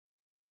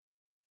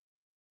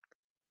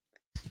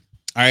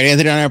All right,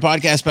 Anthony, on our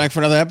podcast, back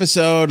for another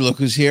episode. Look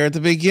who's here at the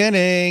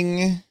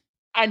beginning.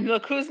 And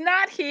look who's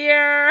not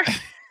here.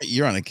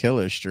 You're on a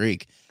killer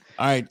streak.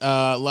 All right,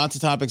 lots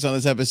of topics on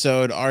this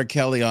episode. R.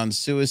 Kelly on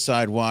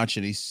suicide watch,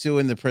 and he's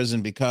suing the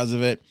prison because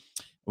of it.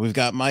 We've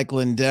got Mike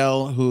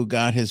Lindell, who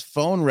got his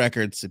phone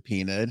record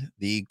subpoenaed.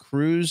 The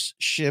cruise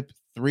ship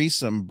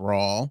threesome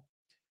brawl.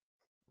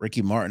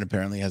 Ricky Martin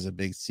apparently has a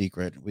big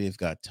secret. We've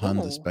got tons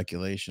of Ooh.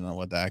 speculation on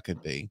what that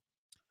could be.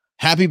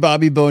 Happy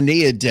Bobby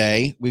Bonilla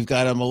Day. We've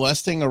got a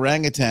molesting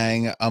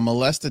orangutan, a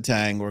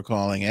molestatang, we're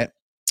calling it.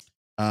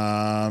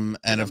 And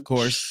of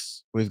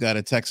course, we've got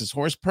a Texas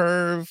horse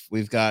perv.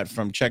 We've got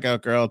from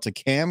checkout girl to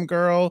cam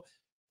girl,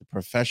 the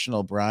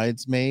professional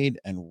bridesmaid,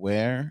 and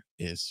where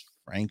is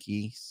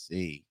Frankie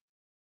C?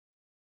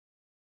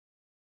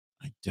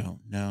 I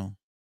don't know.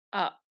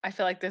 I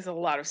feel like there's a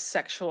lot of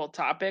sexual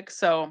topics,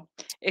 so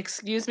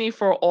excuse me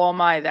for all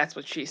my that's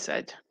what she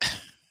said.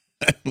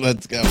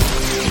 Let's go.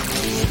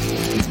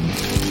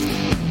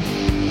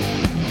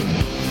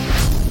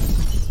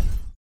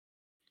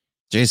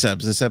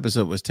 J-Subs, this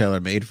episode was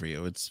tailor-made for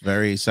you. It's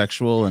very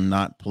sexual and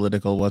not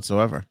political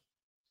whatsoever.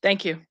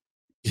 Thank you.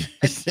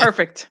 It's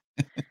perfect.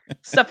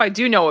 Stuff I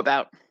do know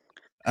about.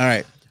 All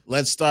right.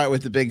 Let's start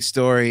with the big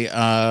story.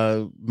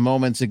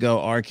 Moments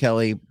ago, R.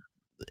 Kelly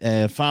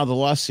filed a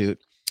lawsuit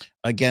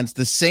against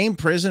the same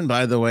prison,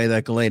 by the way,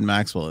 that Ghislaine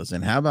Maxwell is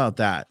in. How about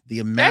that? The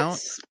amount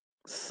That's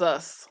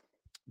sus.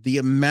 the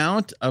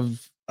amount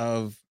of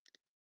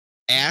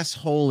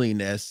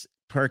assholiness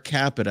per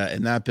capita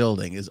in that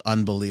building is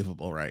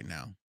unbelievable right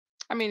now.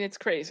 I mean, it's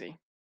crazy.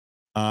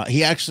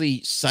 He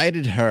actually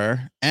cited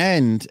her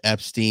and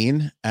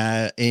Epstein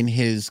in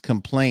his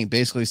complaint,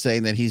 basically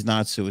saying that he's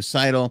not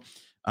suicidal.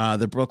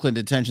 The Brooklyn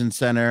Detention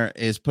Center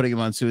is putting him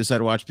on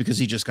suicide watch because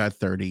he just got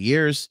 30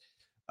 years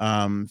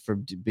for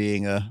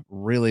being a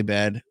really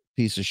bad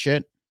piece of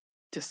shit.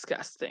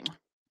 Disgusting.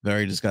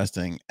 Very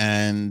disgusting.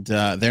 And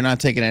they're not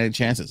taking any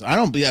chances. I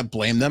don't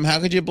blame them. How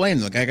could you blame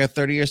them? The guy got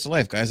 30 years to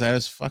life. Guy's out of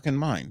his fucking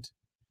mind.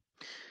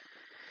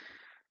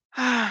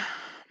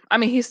 I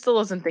mean, he still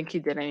doesn't think he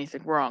did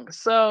anything wrong.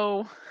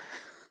 So,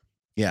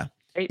 yeah.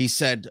 He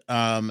said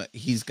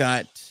he's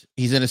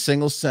in a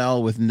single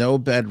cell with no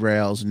bed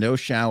rails, no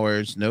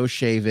showers, no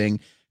shaving,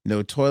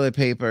 no toilet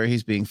paper.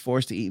 He's being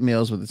forced to eat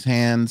meals with his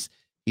hands.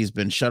 He's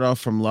been shut off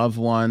from loved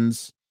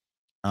ones.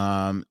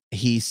 I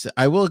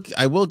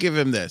will give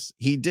him this.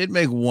 He did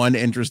make one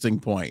interesting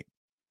point.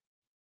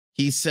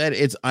 He said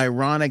it's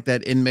ironic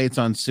that inmates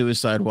on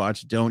suicide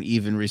watch don't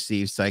even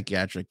receive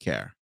psychiatric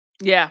care.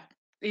 Yeah,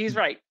 he's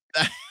right.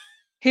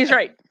 He's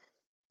right.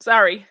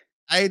 Sorry.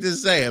 I hate to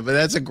say it, but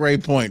that's a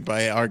great point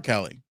by R.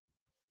 Kelly.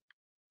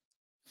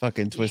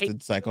 Fucking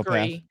twisted psychopath.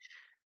 Agree.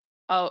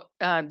 Oh,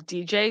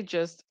 DJ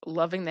just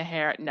loving the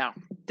hair. No,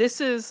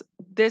 this is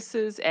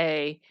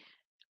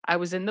I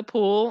was in the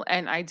pool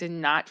and I did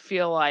not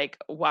feel like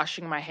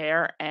washing my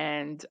hair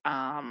and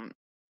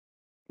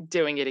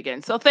doing it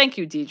again. So thank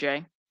you,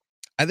 DJ.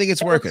 I think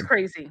it's working.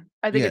 Crazy.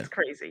 I think it's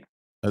crazy.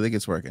 I think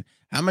it's working.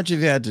 How much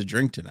have you had to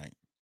drink tonight?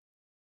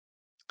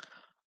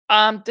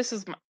 This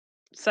is my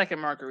second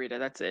margarita.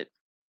 That's it.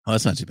 Oh,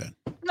 that's not too bad.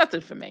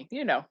 Nothing for me,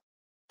 you know.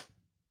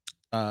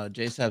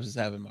 J-Sabs is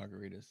having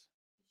margaritas.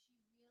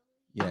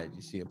 Yeah, do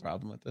you see a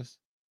problem with this?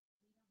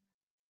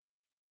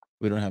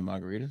 We don't have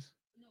margaritas?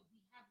 No,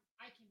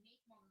 I can make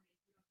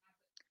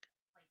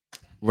margaritas.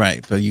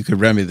 Right, but you could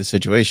remedy the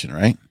situation,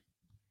 right?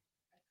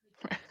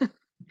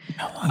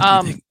 How long do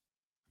you think?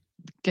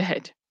 Go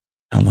ahead.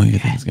 How long do you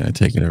think it's going to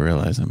take you to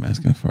realize I'm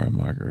asking for a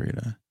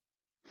margarita?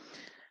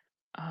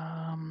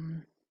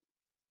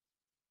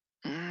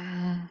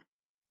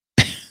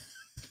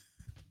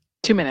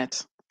 2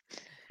 minutes.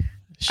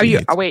 Are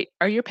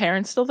your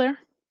parents still there?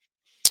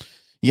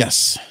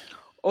 Yes.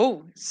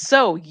 Oh,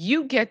 so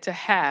you get to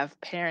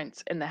have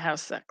parents in the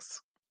house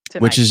sex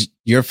tonight. Which is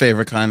your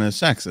favorite kind of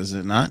sex, is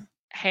it not?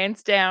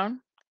 Hands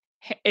down.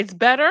 It's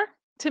better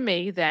to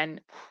me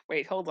than,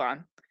 wait, hold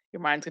on.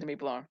 Your mind's going to be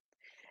blown.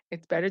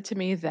 It's better to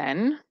me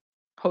than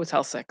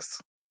hotel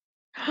sex.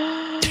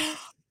 I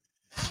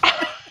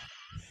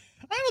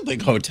don't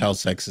think hotel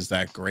sex is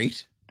that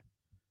great.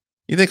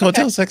 You think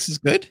hotel sex is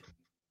good?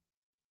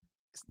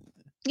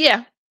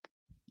 Yeah.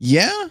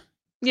 Yeah?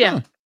 Yeah.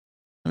 Huh.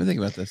 Let me think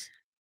about this.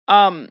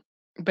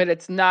 But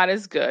it's not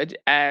as good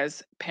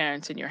as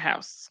parents in your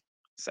house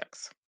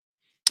sex.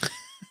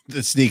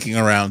 The sneaking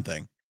around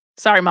thing.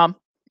 Sorry, Mom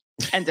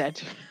and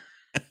Dad.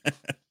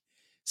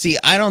 See,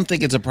 I don't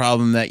think it's a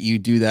problem that you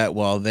do that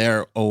while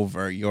they're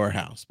over your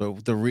house,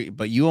 but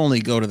but you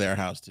only go to their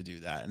house to do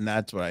that, and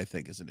that's what I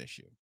think is an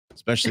issue,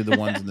 especially the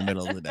ones in the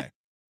middle of the day.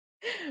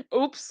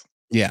 Oops.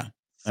 Yeah.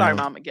 Sorry,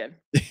 Mom, again.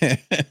 Your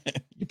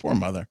poor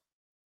mother.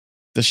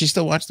 Does she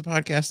still watch the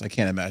podcast? I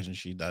can't imagine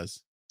she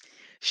does.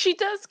 She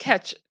does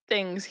catch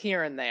things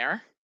here and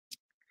there.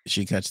 Did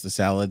she catch the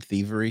salad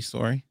thievery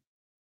story?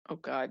 Oh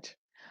God.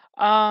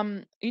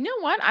 You know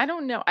what? I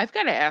don't know. I've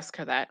got to ask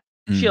her that.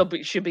 She'll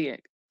be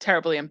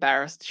terribly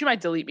embarrassed. She might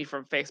delete me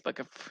from Facebook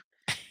if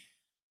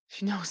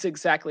she knows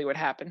exactly what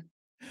happened.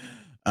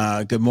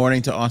 Good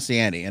morning to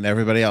Oceania and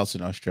everybody else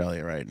in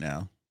Australia right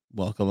now.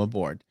 Welcome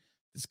aboard.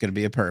 It's going to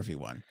be a perfect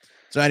one.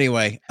 So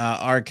anyway,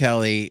 R.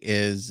 Kelly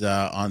is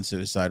on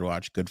suicide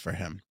watch. Good for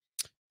him.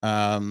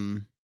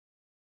 Trying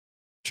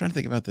to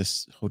think about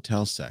this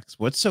hotel sex.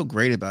 What's so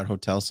great about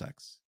hotel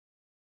sex?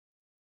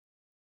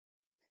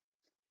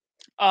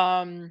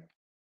 Um,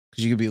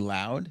 Because you could be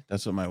loud.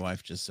 That's what my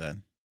wife just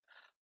said.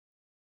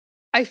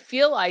 I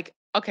feel like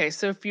okay,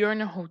 so if you're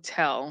in a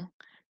hotel,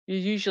 you're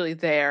usually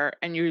there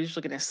and you're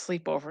usually gonna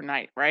sleep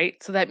overnight,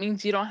 right? So that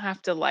means you don't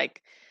have to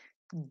like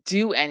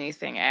do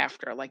anything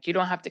after. Like you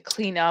don't have to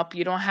clean up.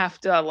 You don't have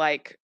to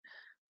like,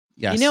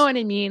 you know Yes. what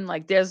I mean?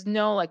 Like there's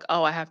no like,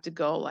 oh, I have to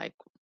go like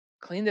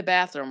clean the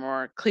bathroom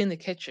or clean the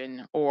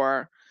kitchen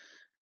or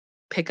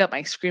pick up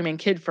my screaming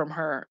kid from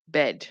her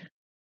bed for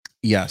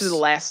the Yes.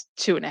 last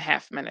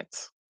 2.5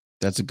 minutes.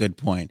 That's a good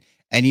point.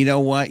 And you know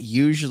what?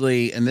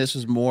 Usually, and this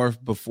was more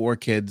before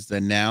kids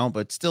than now,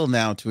 but still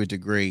now to a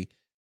degree,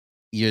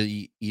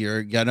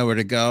 you're got nowhere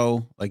to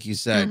go. Like you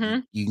said, Mm-hmm.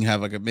 you can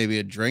have like maybe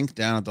a drink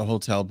down at the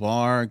hotel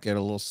bar, get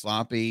a little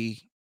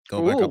sloppy,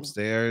 go back Ooh,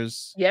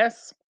 upstairs.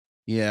 yes.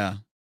 Yeah,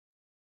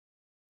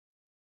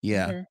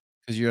 yeah, Mm-hmm.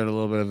 because you're at a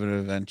little bit of an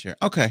adventure.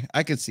 Okay,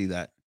 I could see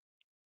that.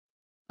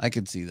 I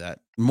could see that.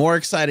 More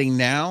exciting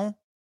now,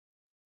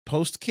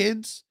 post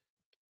kids,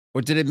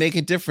 or did it make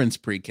a difference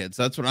pre kids?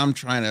 That's what I'm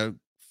trying to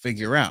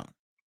figure out.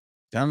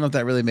 I don't know if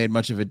that really made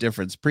much of a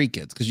difference pre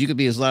kids because you could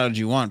be as loud as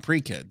you want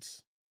pre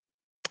kids.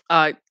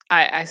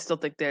 I still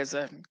think there's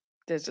a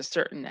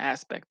certain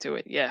aspect to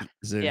it. Yeah.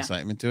 Is there Yeah.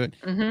 excitement to it?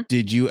 Mm-hmm.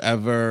 Did you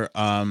ever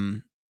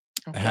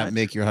What?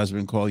 make your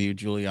husband call you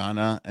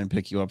Juliana and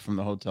pick you up from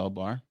the hotel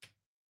bar?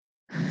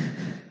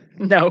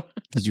 No.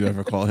 Did you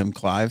ever call him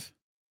Clive?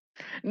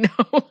 No.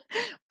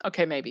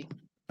 Okay, maybe.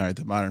 All right,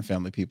 the Modern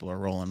Family people are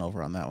rolling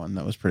over on that one.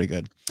 That was pretty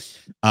good.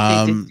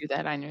 They did do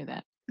that. I knew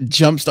that.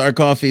 Jumpstart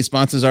Coffee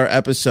sponsors our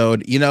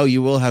episode. You know,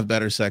 you will have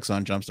better sex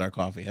on Jumpstart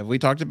Coffee. Have we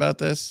talked about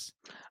this?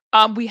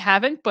 We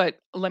haven't, but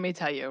let me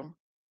tell you,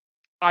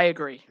 I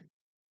agree.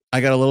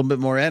 I got a little bit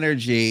more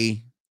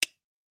energy,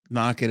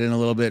 knock it in a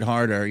little bit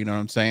harder. You know what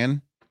I'm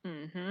saying?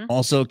 Mm-hmm.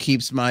 Also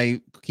keeps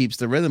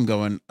the rhythm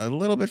going a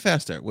little bit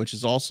faster, which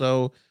is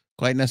also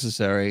quite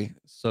necessary.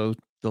 So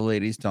the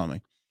ladies tell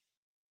me.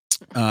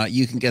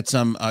 You can get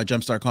some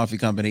Jumpstart Coffee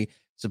Company.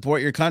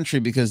 Support your country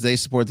because they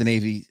support the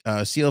Navy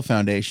SEAL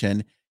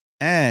Foundation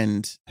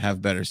and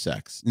have better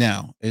sex.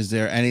 Now, is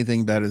there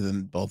anything better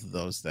than both of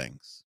those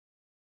things?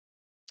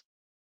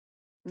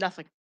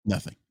 Nothing.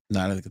 Nothing.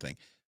 Not a good thing.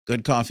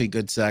 Good coffee,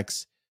 good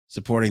sex,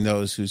 supporting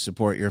those who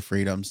support your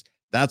freedoms.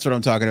 That's what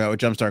I'm talking about with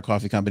Jumpstart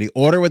Coffee Company.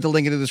 Order with the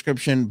link in the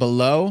description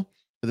below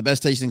for the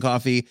best tasting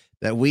coffee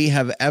that we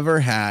have ever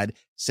had.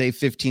 Save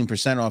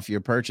 15% off your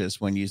purchase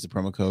when you use the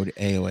promo code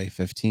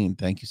AOA15.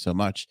 Thank you so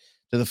much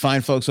to the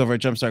fine folks over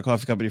at Jumpstart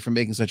Coffee Company for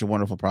making such a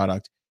wonderful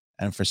product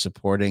and for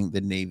supporting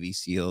the Navy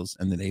SEALs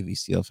and the Navy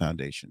SEAL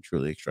Foundation.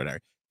 Truly extraordinary.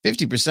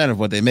 50% of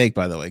what they make,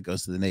 by the way,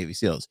 goes to the Navy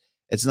SEALs.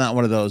 It's not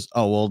one of those,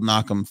 oh, we'll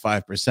knock them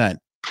 5%.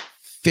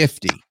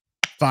 50,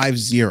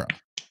 50.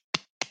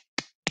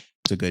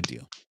 It's a good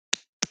deal.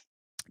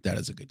 That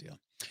is a good deal.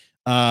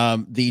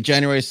 The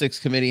January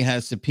 6th committee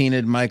has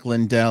subpoenaed Mike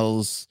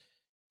Lindell's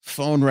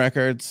phone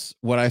records.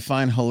 What I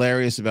find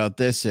hilarious about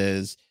this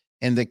is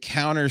in the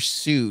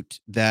countersuit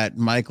that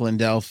Mike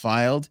Lindell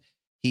filed,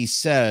 he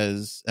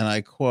says, and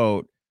I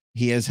quote,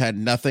 he has had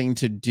nothing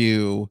to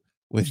do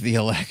with the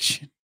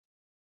election.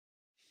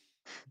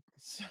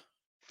 So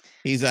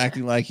he's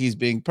acting like he's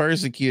being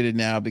persecuted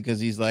now because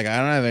he's like, I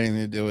don't have anything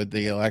to do with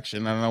the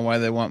election. I don't know why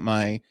they want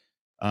my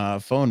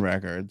phone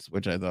records,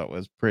 which I thought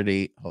was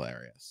pretty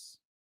hilarious.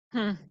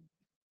 Hmm.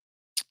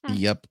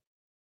 Yep.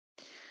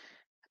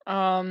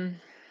 Um,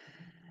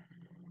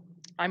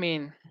 I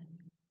mean,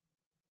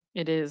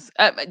 it is.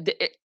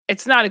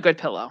 It's not a good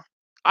pillow.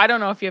 I don't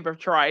know if you ever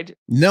tried.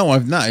 No,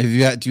 I've not.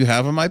 Do you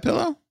have a My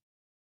Pillow?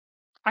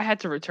 I had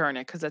to return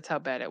it because that's how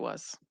bad it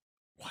was.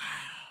 Wow.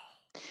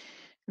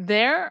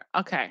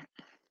 Okay.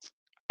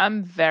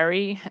 I'm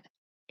very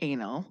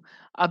anal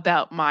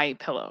about my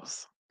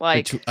pillows.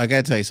 Like, I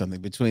gotta tell you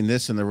something. Between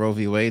this and the Roe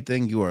v. Wade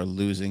thing, you are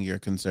losing your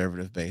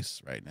conservative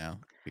base right now.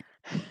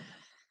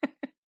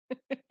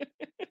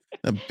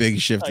 A big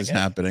shift I is guess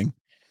happening.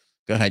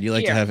 Go ahead. You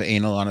like to here have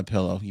anal on a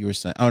pillow. You were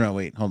saying. Oh no,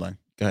 wait, hold on.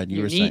 Go ahead.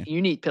 You were saying.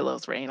 you need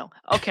pillows for anal.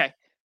 Okay,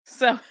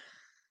 so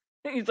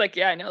he's like,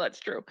 yeah, I know that's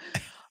true.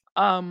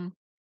 Um,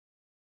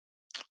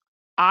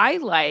 I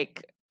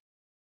like.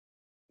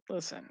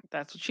 Listen,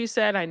 that's what she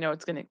said. I know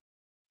it's gonna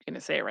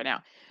say it right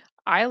now.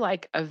 I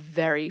like a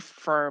very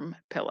firm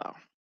pillow.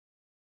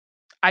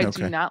 I do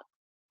Okay. not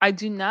I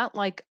do not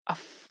like a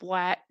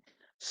flat,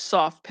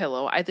 soft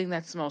pillow. I think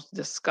that's the most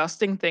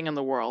disgusting thing in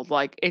the world.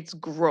 Like it's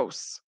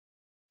gross.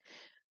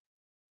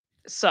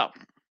 So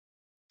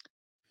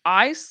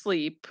I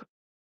sleep.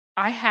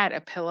 I had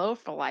a pillow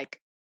for like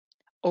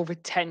over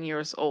 10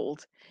 years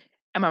old.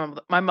 And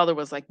my mother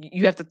was like,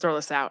 you have to throw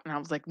this out. And I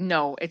was like,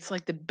 no, it's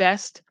like the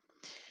best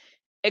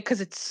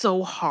because it's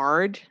so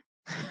hard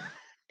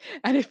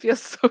and it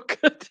feels so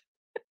good.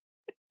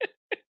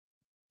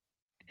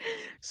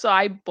 So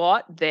I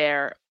bought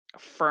their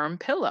firm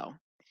pillow.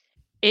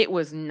 It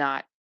was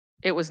not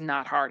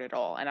hard at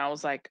all. And I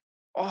was like,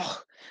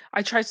 oh,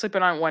 I tried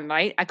sleeping on it one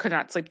night. I could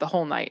not sleep the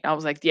whole night. I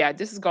was like, yeah,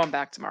 this is going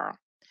back tomorrow.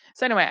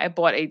 So anyway, I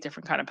bought a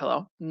different kind of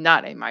pillow,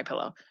 not a my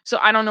pillow. So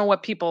I don't know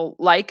what people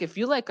like. If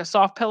you like a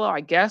soft pillow,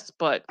 I guess,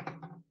 but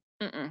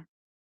mm-mm,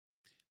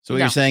 So what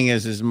you're no. saying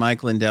is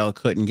Mike Lindell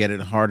couldn't get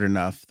it hard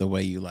enough the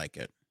way you like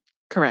it.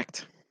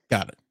 Correct.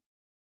 Got it.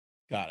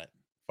 Got it.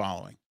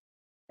 Following.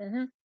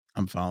 Mm-hmm.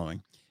 I'm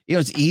following.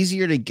 It's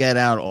easier to get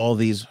out all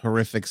these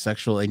horrific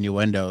sexual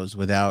innuendos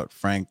without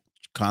Frank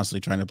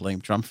constantly trying to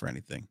blame Trump for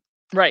anything.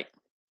 Right.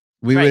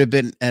 We would have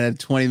been at a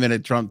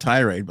 20-minute Trump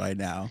tirade by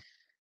now.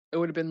 It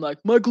would have been like,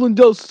 Mike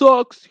Lindell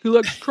sucks. He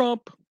likes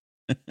Trump.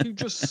 He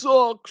just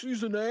sucks.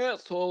 He's an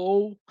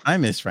asshole. I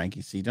miss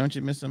Frankie C. Don't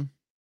you miss him?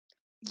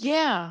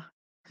 Yeah.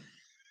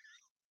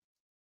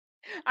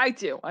 I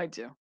do.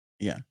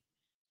 Yeah.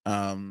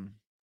 I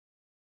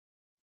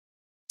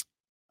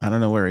don't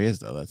know where he is,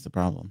 though. That's the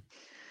problem.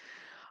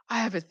 I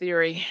have a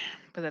theory,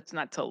 but that's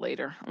not till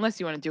later. Unless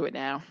you want to do it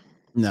now.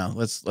 No,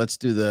 let's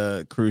do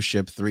the cruise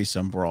ship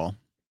threesome brawl.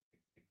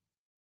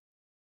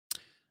 I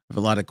have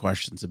a lot of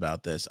questions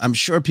about this. I'm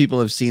sure people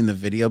have seen the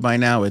video by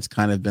now. It's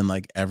kind of been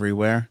like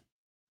everywhere.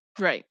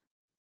 Right.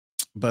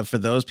 But for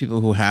those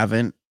people who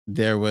haven't,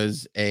 there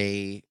was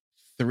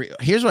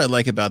here's what I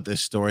like about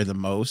this story the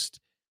most.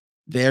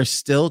 They're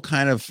still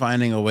kind of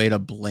finding a way to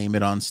blame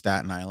it on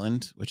Staten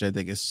Island, which I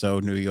think is so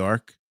New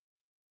York.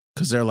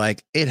 Because they're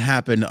like, it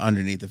happened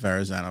underneath the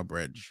Verrazano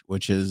Bridge,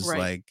 which is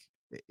like,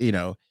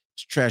 it's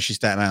trashy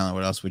Staten Island.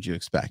 What else would you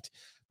expect?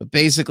 But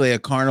basically, a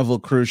Carnival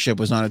cruise ship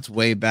was on its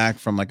way back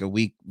from like a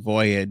week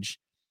voyage.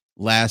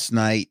 Last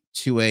night,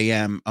 2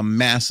 a.m., a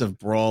massive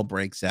brawl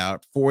breaks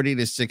out. 40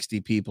 to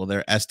 60 people,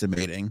 they're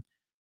estimating.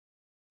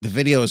 The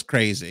video is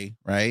crazy,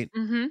 right?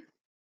 Mm-hmm.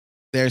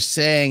 They're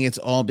saying it's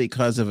all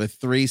because of a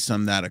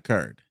threesome that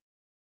occurred.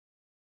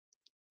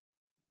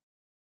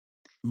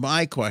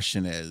 My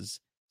question is,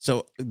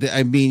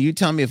 you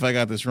tell me if I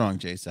got this wrong,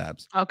 Jay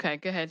Sabs. Okay,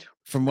 go ahead.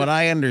 From what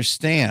I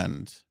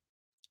understand,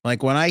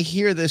 like when I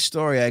hear this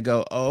story, I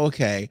go, oh,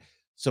 okay.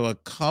 So a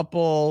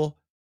couple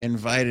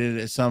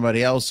invited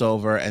somebody else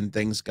over and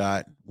things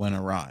went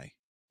awry.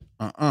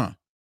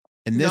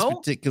 In this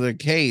particular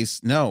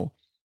case, no.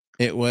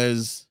 It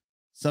was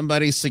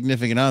somebody's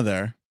significant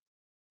other,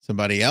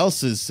 somebody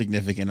else's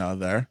significant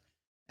other,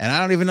 and I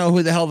don't even know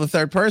who the hell the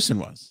third person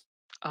was.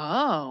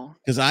 Oh.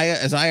 Because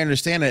as I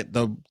understand it,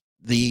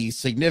 the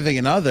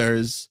significant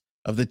others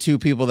of the two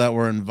people that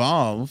were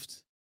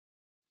involved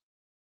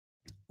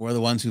were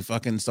the ones who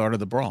fucking started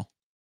the brawl.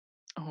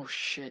 Oh,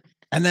 shit.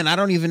 And then I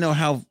don't even know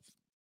how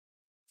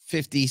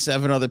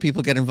 57 other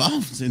people get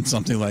involved in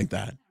something like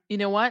that. You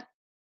know what?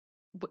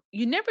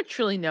 You never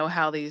truly know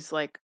how these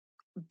like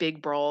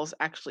big brawls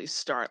actually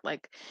start.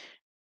 Like,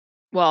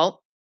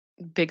 well,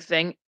 big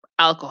thing,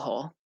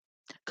 alcohol.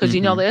 Because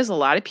there's a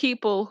lot of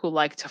people who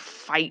like to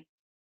fight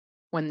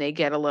when they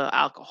get a little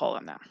alcohol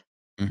in them.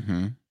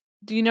 Mm-hmm.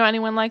 Do you know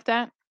anyone like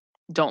that?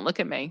 Don't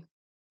look at me.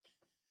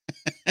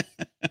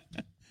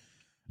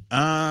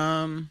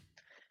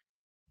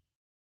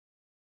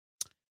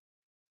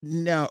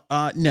 No,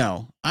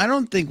 no. I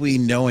don't think we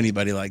know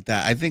anybody like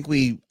that. I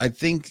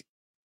think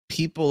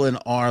people in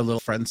our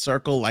little friend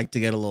circle like to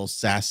get a little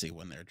sassy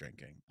when they're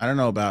drinking. I don't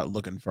know about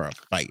looking for a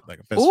fight, like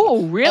a fist fight.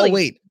 Oh, really? Oh,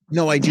 wait.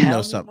 No, I do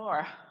know some.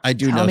 I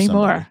do know somebody. Tell me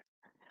more.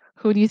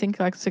 Who do you think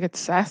likes to get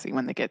sassy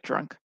when they get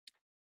drunk?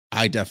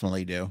 I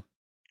definitely do.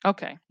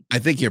 Okay. I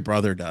think your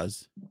brother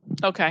does.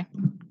 Okay.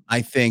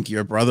 I think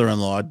your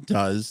brother-in-law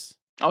does.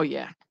 Oh,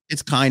 yeah.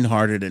 It's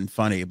kind-hearted and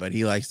funny, but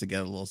he likes to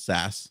get a little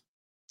sass.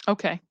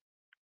 Okay.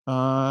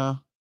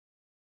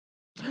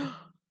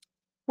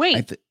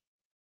 Wait.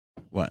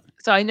 What?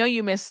 So I know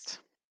you missed,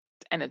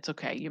 and it's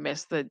okay. You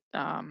missed the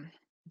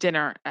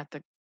dinner at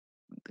the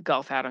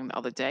golf outing the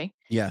other day.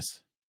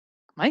 Yes.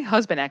 My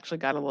husband actually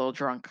got a little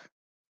drunk.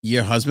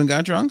 Your husband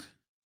got drunk?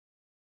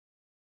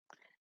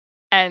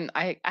 And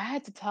I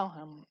had to tell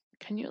him,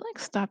 can you like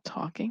stop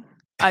talking?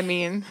 I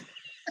mean,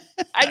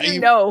 you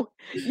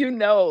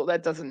know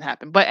that doesn't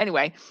happen. But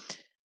anyway,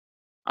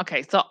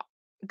 okay,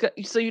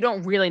 so you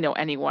don't really know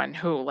anyone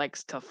who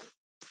likes to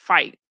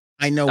fight.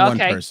 I know one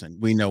person.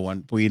 We know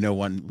one. We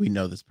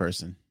know this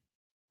person.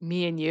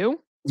 Me and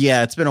you?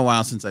 Yeah, it's been a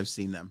while since I've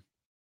seen them.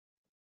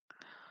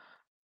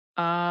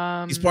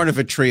 He's part of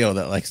a trio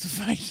that likes to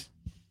fight.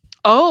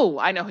 Oh,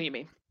 I know who you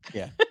mean.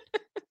 Yeah.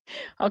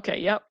 Okay,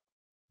 yep.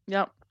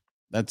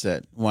 That's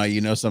it. Why, you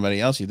know somebody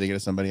else? You think it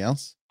is somebody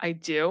else? I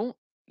do.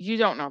 You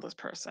don't know this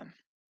person.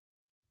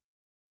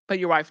 But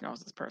your wife knows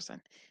this person.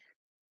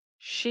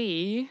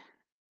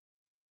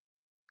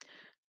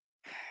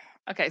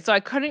 Okay, so I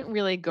couldn't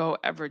really go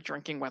ever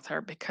drinking with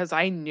her because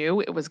I knew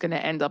it was going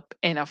to end up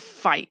in a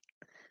fight.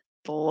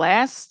 The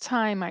last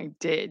time I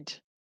did,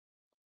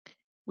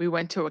 we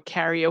went to a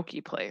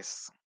karaoke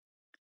place.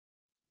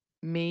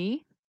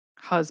 Me,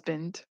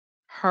 husband,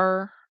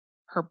 her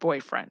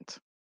boyfriend.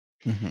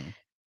 Mm-hmm.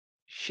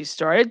 She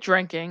started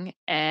drinking,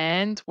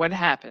 and what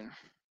happened?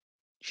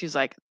 She's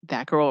like,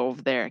 that girl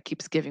over there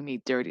keeps giving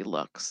me dirty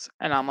looks.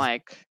 And I'm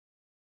like,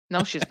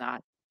 no, she's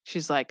not.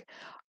 She's like,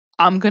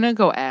 I'm going to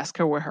go ask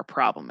her where her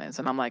problem is.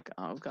 And I'm like,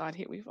 oh God,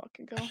 here we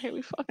fucking go. Here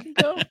we fucking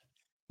go.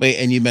 Wait,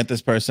 and you met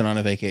this person on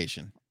a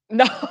vacation?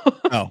 No.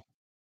 Oh.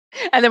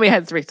 And then we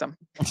had threesome.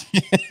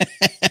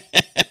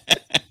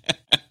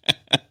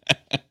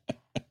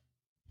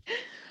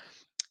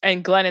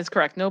 And Glenn is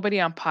correct. Nobody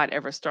on pod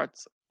ever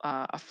starts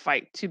a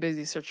fight. Too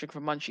busy searching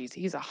for munchies.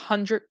 He's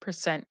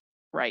 100%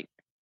 right.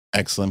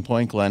 Excellent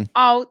point, Glenn.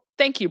 Oh,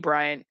 thank you,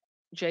 Brian.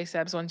 J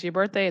Sabs, when's your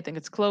birthday? I think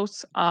it's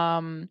close.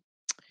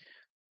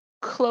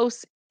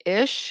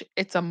 Close-ish.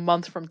 It's a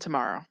month from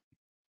tomorrow.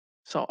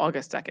 So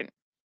August 2nd.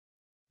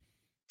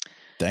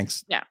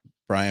 Thanks. Yeah.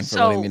 Brian, for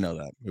letting me know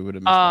that. We would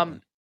have missed that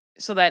one.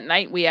 So that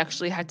night we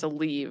actually had to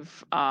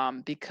leave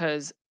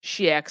because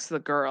she asked the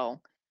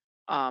girl.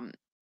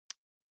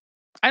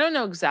 I don't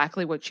know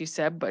exactly what she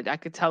said, but I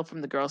could tell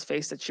from the girl's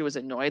face that she was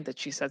annoyed that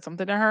she said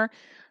something to her.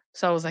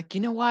 So I was like,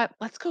 you know what?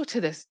 Let's go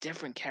to this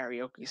different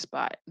karaoke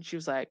spot. And she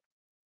was like,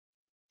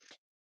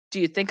 do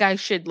you think I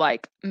should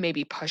like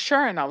maybe push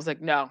her? And I was like,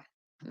 no,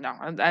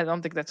 I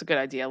don't think that's a good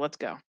idea. Let's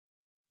go.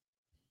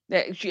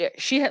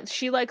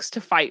 She likes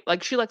to fight.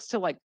 Like she likes to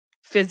like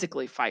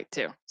physically fight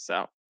too.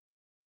 So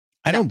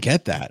I don't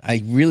get that.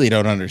 I really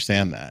don't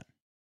understand that.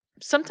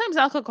 Sometimes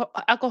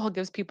alcohol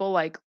gives people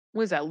like,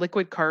 what is that,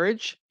 liquid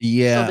courage?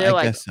 Yeah, so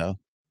I guess so.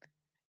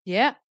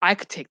 Yeah, I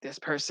could take this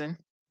person.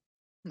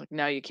 I'm like,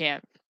 no, you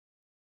can't.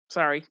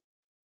 Sorry.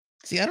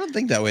 See, I don't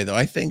think that way though.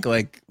 I think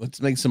like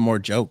let's make some more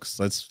jokes.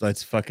 Let's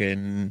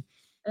fucking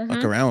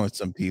fuck around with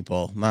some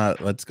people.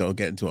 Not let's go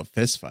get into a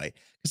fist fight.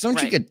 Because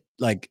don't you get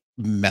like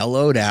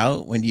mellowed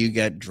out when you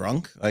get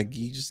drunk? Like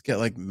you just get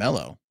like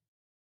mellow.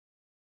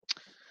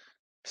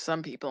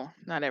 Some people,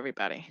 not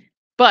everybody.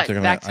 But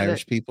back to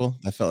Irish people.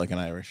 I felt like an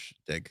Irish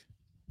dig.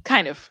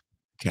 Kind of.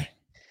 Okay.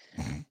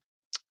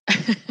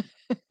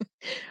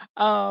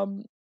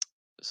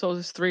 So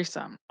there's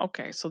threesome.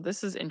 Okay, so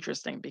this is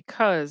interesting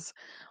because,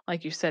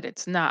 like you said,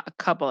 it's not a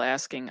couple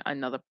asking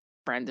another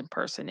friend in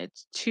person.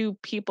 It's two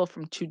people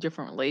from two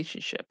different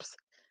relationships.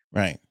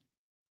 Right.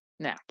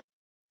 Now,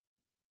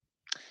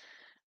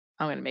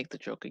 I'm gonna make the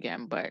joke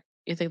again, but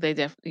you think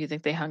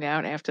they hung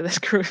out after this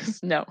cruise?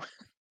 No.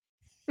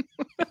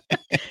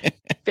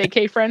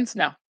 Vacay friends?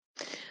 No.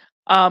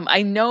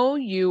 I know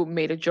you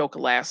made a joke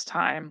last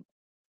time,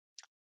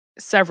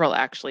 several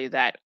actually,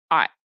 that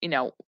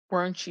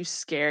weren't you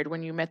scared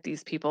when you met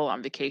these people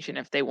on vacation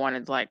if they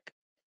wanted like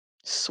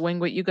swing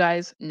with you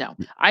guys? No,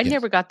 I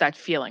never got that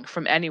feeling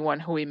from anyone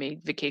who we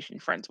made vacation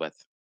friends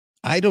with.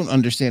 I don't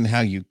understand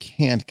how you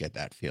can't get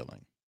that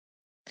feeling.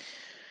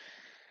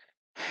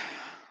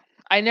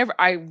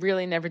 I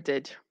really never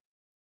did.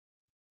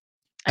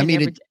 I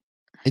mean,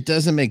 it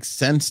doesn't make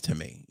sense to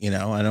me. You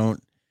know, I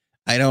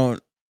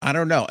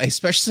don't know.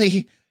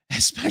 Especially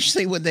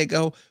when they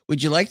go,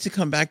 would you like to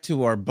come back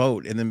to our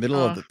boat in the middle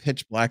of the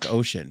pitch black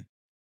ocean?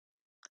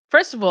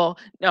 First of all,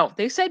 no,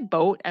 they said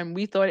boat and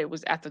we thought it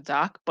was at the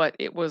dock, but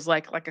it was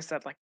like I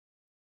said, like,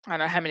 I don't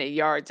know how many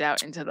yards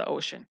out into the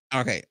ocean.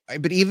 Okay.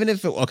 But even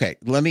if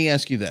let me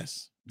ask you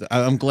this.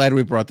 I'm glad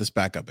we brought this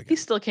back up again. He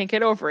still can't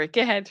get over it.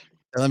 Go ahead.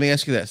 Let me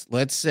ask you this.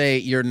 Let's say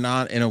you're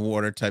not in a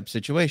water type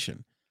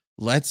situation.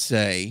 Let's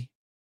say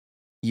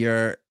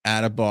you're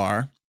at a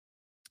bar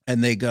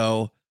and they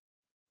go,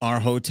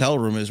 our hotel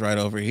room is right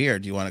over here.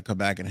 Do you want to come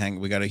back and hang?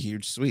 We got a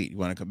huge suite. You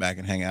want to come back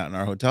and hang out in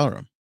our hotel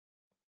room?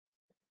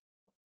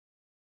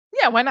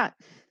 Yeah, why not?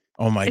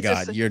 Oh my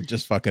God. You're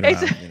just fucking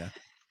around,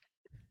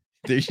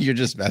 You're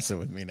just messing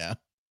with me now.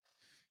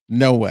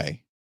 No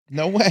way.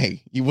 No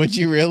way. Would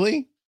you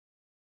really?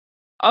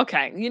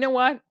 Okay. You know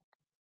what?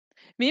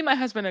 Me and my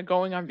husband are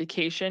going on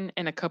vacation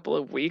in a couple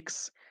of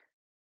weeks.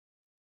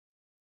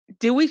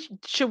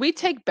 Should we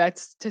take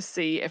bets to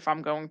see if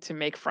I'm going to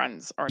make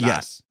friends or not?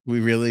 Yes, we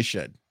really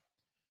should.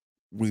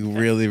 We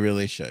really,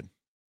 really should.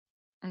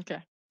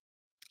 Okay.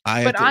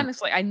 But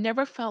honestly, I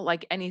never felt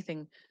like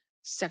anything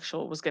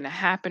sexual was going to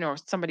happen or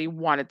somebody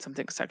wanted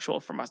something sexual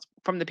from us,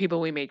 from the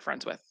people we made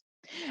friends with.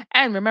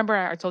 And remember,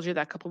 I told you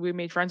that couple we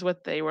made friends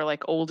with, they were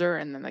like older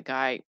and then the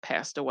guy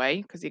passed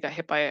away because he got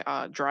hit by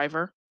a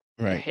driver,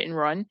 a hit and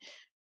run.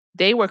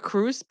 They were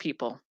cruise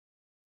people.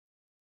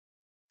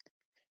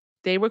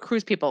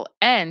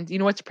 And you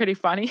know what's pretty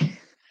funny?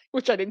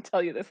 Which I didn't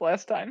tell you this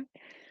last time.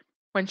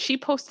 When she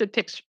posted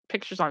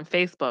pictures on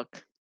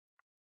Facebook,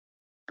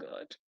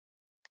 good.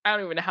 I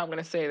don't even know how I'm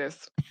going to say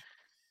this.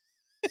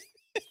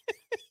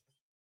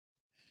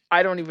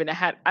 I don't even know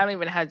how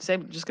to say it.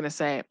 I'm just going to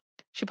say it.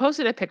 She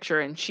posted a picture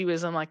and she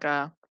was in like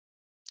a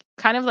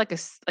kind of like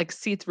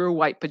see-through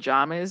white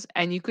pajamas,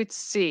 and you could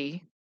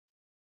see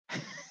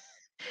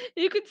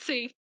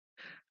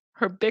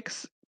her big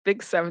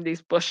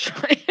 70s bush.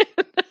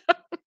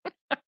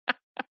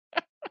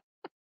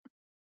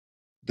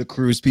 The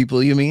cruise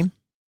people, you mean?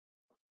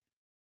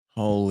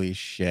 Holy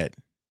shit.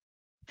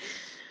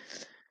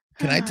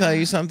 Can I tell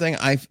you something?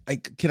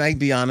 Can I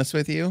be honest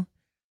with you?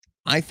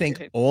 I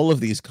think all of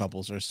these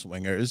couples are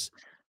swingers,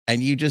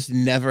 and you just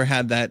never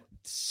had that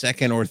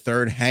second or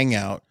third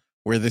hangout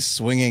where this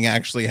swinging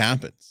actually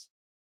happens.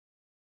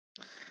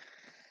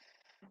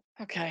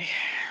 Okay.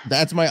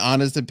 That's my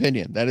honest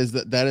opinion. That is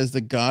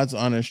the God's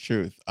honest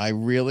truth. I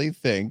really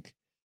think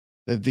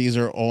that these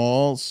are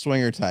all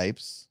swinger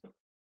types.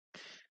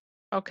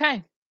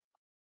 Okay.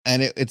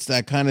 And it's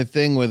that kind of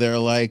thing where they're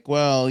like,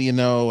 well,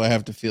 I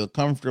have to feel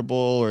comfortable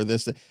or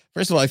this.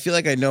 First of all, I feel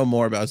like I know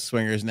more about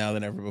swingers now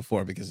than ever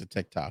before because of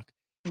TikTok.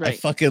 I Right.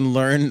 fucking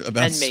learned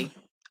about And me.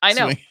 I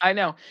know. swing. I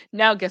know.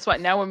 Now, guess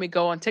what? Now, when we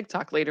go on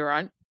TikTok later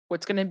on,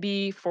 what's going to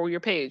be for your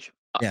page?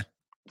 Yeah.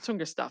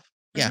 Swinger stuff.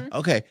 Yeah. Hmm.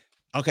 Okay.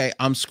 Okay.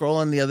 I'm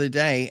scrolling the other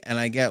day and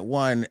I get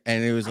one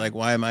and it was like,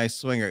 why am I a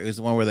swinger? It was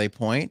the one where they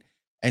point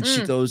and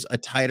she Mm, goes, a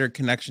tighter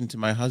connection to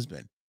my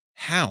husband.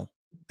 How?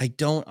 I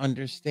don't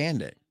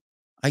understand it.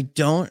 I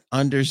don't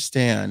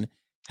understand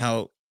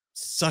how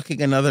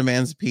sucking another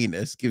man's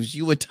penis gives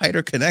you a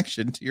tighter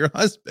connection to your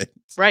husband.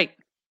 right.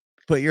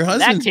 Put your In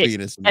that husband's case,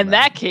 penis in your in mouth.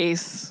 that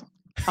case,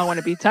 I want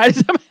to be tied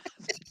to somebody.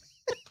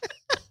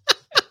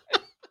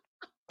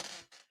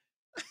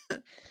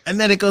 And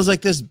then it goes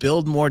like this: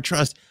 build more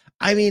trust.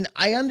 I mean,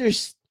 I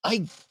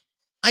understand.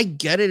 I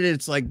get it.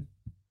 It's like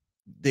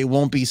they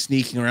won't be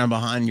sneaking around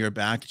behind your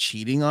back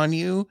cheating on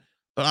you,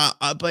 but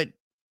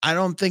I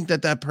don't think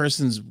that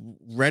person's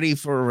ready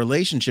for a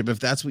relationship if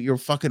that's what you're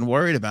fucking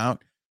worried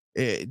about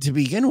to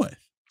begin with.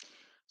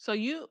 So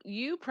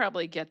you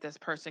probably get this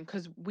person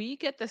because we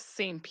get the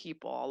same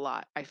people a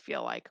lot. I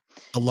feel like.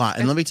 A lot.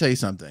 And It's, let me tell you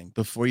something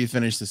before you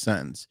finish the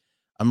sentence.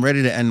 I'm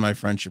ready to end my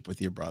friendship with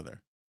your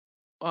brother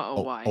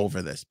why?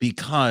 over this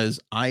because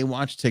I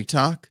watch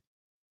TikTok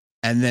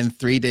and then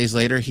 3 days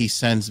later he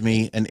sends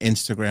me an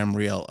Instagram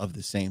reel of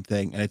the same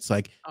thing and it's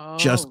like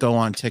just Oh, go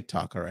on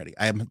TikTok already.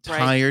 I am right,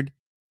 tired.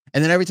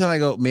 And then every time I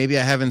go, maybe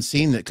I haven't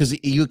seen it cuz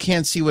you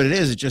can't see what it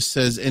is. It just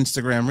says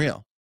Instagram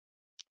reel.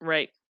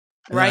 right,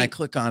 And then I right.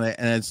 click on it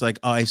and it's like,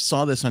 "Oh, I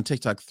saw this on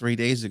TikTok 3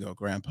 days ago,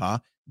 grandpa.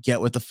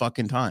 Get with the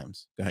fucking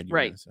times." Go ahead, you were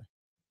Right. going to say.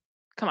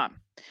 Come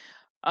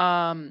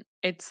on.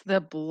 It's the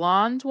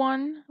blonde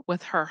one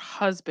with her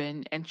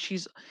husband, and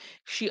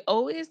she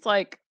always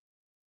like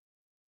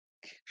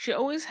she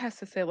always has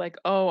to say like,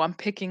 "Oh, I'm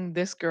picking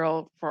this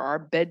girl for our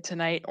bed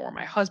tonight," or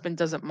 "My husband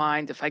doesn't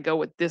mind if I go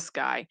with this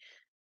guy."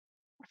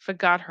 I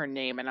forgot her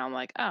name, and I'm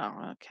like,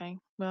 "Oh, okay.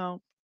 Well,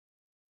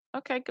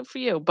 okay, good for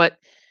you." But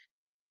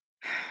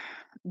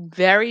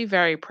very,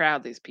 very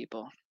proud these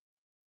people.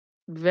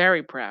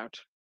 Very proud.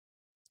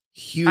 I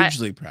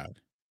Hugely proud.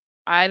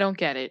 I don't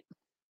get it.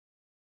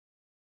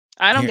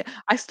 I don't Here get.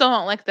 I still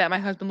don't like that my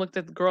husband looked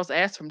at the girl's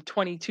ass from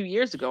 22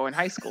 years ago in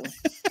high school.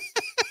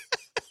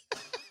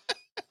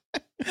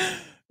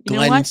 You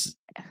know what? Glenn's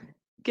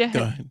Go go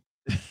ahead.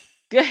 ahead.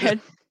 Go ahead.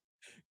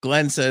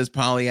 Glenn says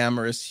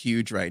polyamorous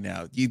huge right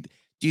now.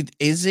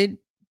 Is it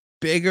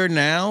bigger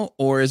now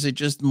or is it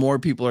just more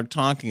people are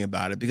talking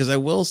about it? Because I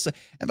will say,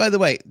 and by the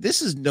way,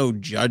 this is no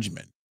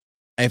judgment.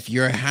 If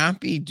you're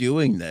happy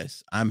doing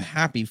this, I'm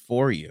happy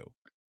for you.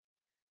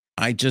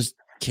 I just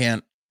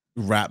can't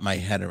wrap my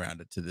head around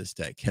it to this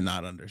day.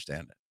 Cannot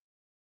understand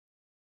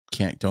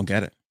it. Don't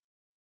get it.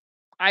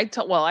 I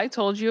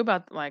told you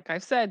about, like I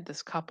said,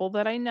 this couple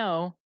that I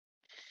know.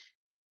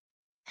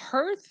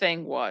 Her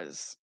thing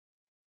was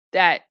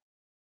that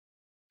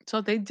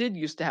so they did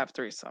used to have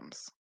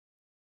threesomes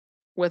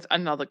with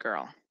another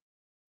girl.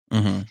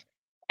 Mhm.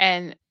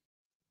 And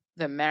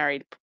the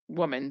married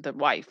woman, the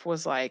wife,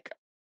 was like,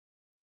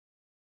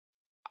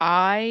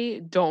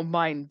 I don't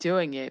mind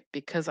doing it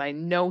because I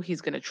know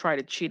he's gonna try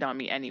to cheat on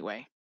me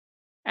anyway.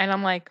 And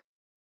I'm like,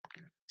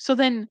 so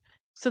then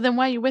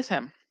why are you with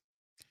him?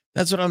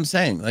 That's what I'm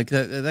saying. Like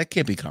that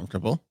can't be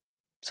comfortable.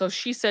 So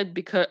she said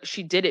because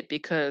she did it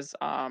because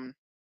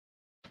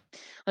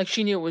like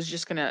she knew it was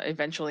just gonna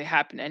eventually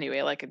happen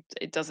anyway, like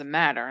it doesn't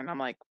matter. And I'm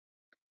like,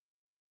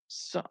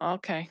 so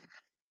okay,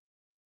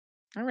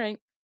 all right.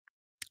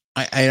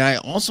 I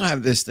also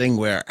have this thing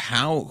where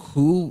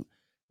who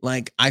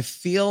like I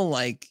feel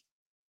like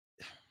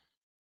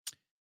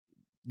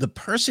the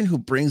person who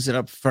brings it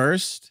up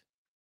first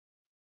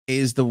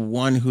is the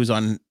one who's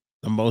the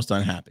most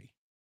unhappy.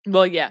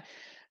 Well, yeah.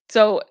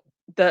 So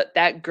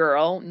that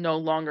girl no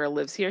longer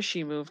lives here.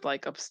 She moved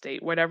like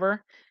upstate,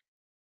 whatever.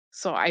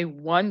 So I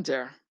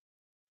wonder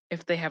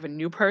if they have a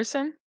new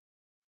person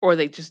or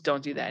they just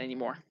don't do that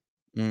anymore.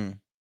 Mm,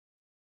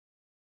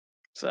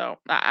 So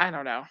I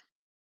don't know.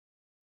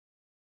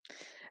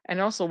 And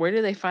also, where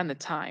do they find the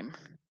time?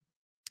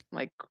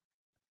 Like,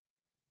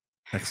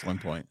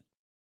 excellent point.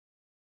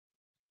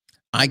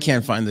 I I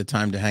can't mean, find the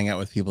time to hang out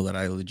with people that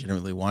I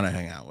legitimately want to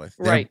hang out with.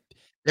 right,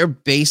 They're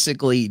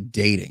basically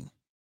dating.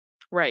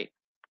 right.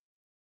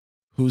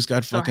 Who's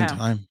got So fucking how?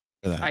 time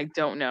for that? I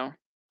don't know.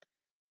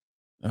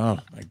 Oh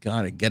my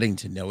god, and getting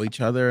to know each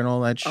other and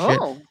all that shit.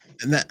 Oh,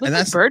 And that and look what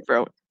that's Bird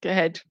wrote. Go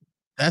ahead.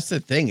 that's the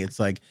thing. It's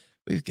like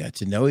we've got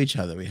to know each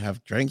other. We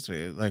have drinks.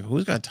 We like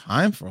who's got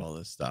time for all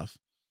this stuff?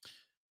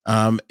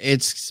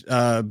 It's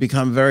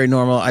become very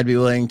normal. I'd be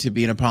willing to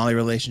be in a poly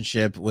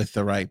relationship with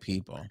the right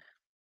people.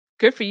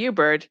 Good for you,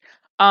 Bird.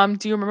 Do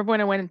you remember when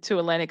I went into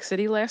Atlantic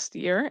City last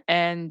year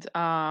and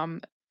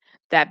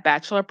that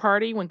bachelor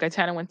party when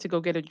Gaetano went to go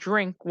get a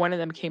drink, one of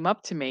them came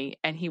up to me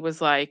and he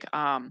was like,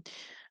 "Don't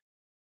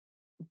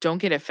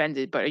get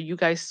offended, but are you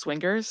guys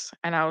swingers?"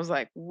 And I was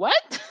like,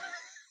 "What?"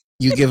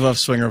 You give off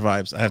swinger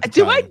vibes, I have to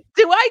Do tell I you.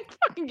 do I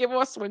fucking give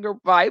off swinger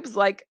vibes?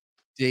 Like,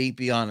 Dee,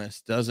 be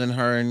honest. Doesn't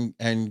her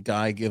and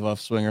Guy give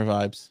off swinger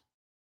vibes?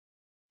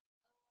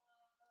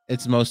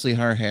 It's mostly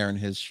her hair and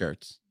his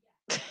shirts.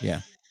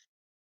 Yeah.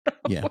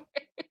 Yeah.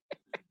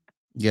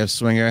 You have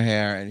swinger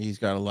hair, and he's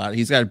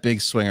got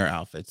big swinger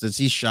outfits. Does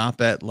he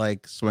shop at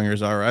like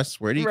Swingers R Us?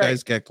 Where do you right.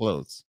 guys get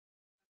clothes?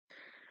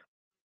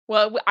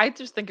 Well, I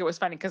just think it was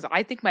funny because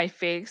I think my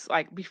face,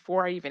 like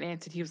before I even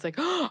answered, he was like,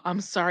 "Oh, I'm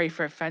sorry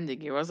for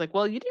offending you." I was like,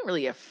 "Well, you didn't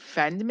really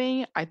offend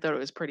me. I thought it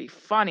was pretty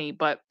funny,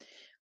 but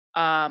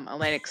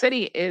Atlantic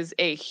City is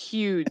a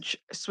huge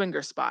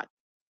swinger spot."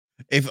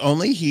 If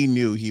only he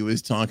knew he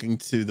was talking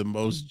to the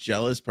most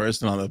jealous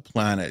person on the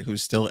planet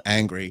who's still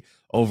angry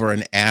over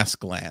an ass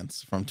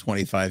glance from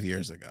 25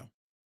 years ago.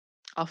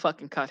 I'll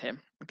fucking cut him.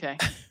 Okay.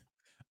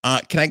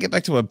 Can I get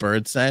back to what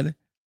Bird said?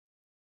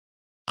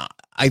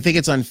 I think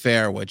it's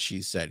unfair what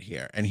she said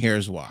here, and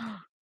here's why.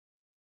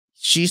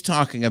 She's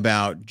talking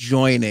about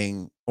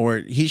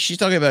she's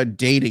talking about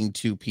dating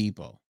two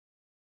people,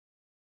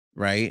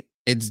 right?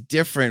 It's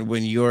different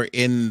when you're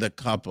in the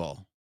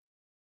couple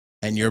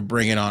and you're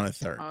bringing on a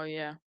third, Oh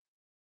yeah.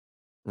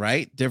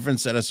 right? Different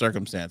set of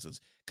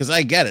circumstances. Because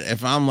I get it.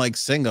 If I'm like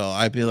single,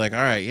 I'd be like, all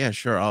right, yeah,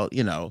 sure. I'll,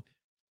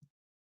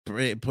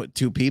 put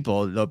two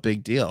people, no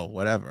big deal,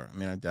 whatever. I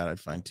mean, I doubt I'd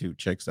find two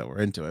chicks that were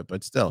into it,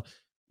 but still,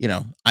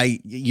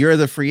 you're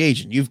the free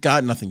agent. You've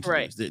got nothing to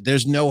Right. lose.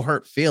 There's no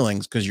hurt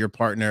feelings because your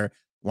partner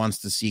wants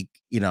to seek,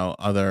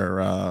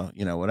 other,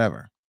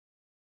 whatever,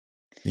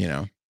 you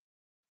know.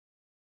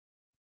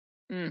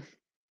 Mm.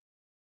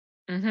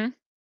 Mm-hmm.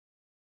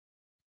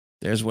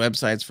 There's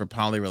websites for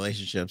poly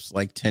relationships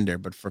like Tinder,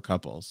 but for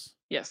couples.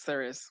 Yes,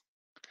 there is.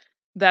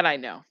 That I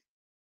know.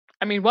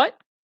 I mean, what?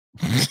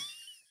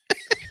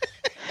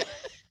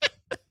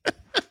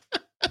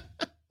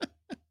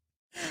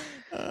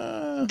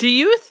 Uh, Do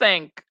you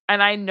think,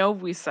 and I know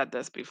we said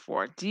this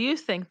before, do you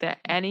think that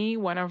any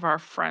one of our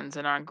friends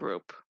in our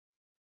group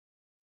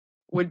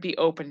would be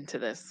open to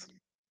this?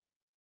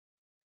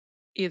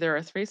 Either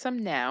a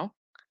threesome now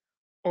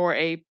or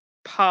a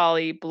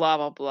poly blah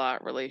blah blah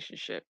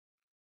relationship.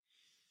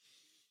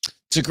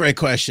 it's a great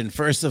question.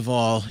 First of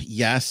all,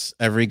 yes,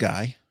 every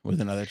guy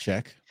with another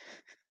chick.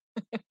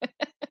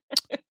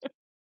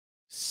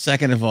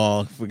 Second of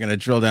all, if we're going to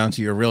drill down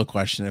to your real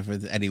question, if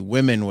any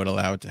women would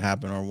allow it to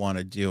happen or want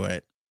to do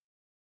it,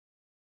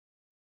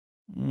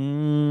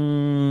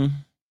 mm,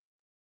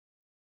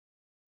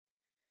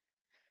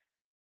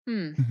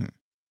 Hmm. mhm.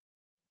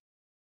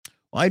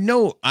 Well, I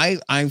know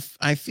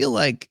I feel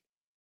like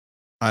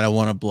I don't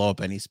want to blow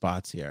up any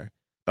spots here,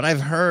 but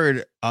I've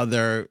heard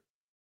other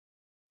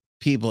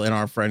people in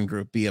our friend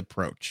group be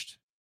approached.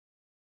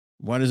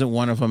 What is it?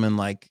 One of them in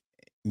like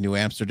New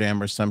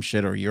Amsterdam or some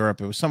shit or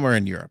Europe. It was somewhere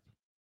in Europe.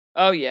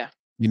 Oh yeah.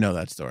 You know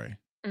that story.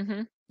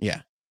 Mm-hmm.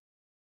 Yeah.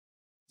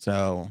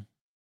 So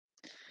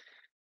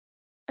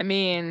I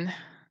mean,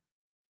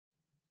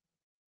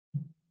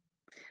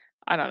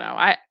 I don't know.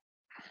 I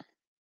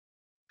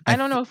I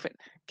don't th- know if it.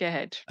 Go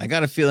ahead. I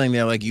got a feeling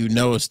they're like,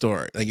 a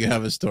story, like you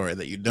have a story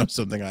that you know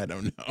something I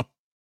don't know.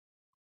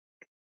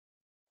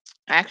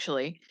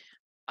 Actually,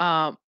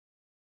 um,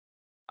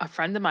 a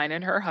friend of mine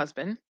and her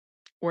husband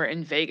were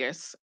in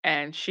Vegas,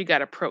 and she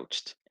got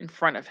approached in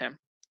front of him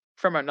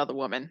from another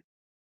woman. Is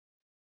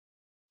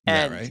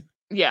that And right?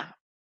 yeah,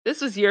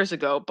 this was years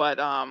ago, but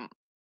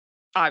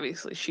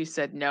obviously she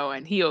said no,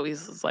 and he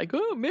always was like,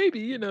 "Oh, maybe,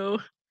 you know."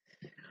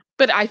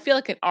 But I feel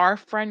like in our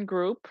friend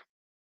group,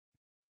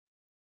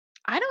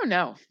 I don't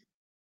know.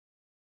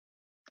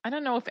 I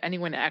don't know if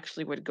anyone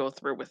actually would go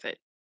through with it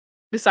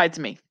besides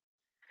me.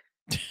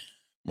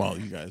 Well,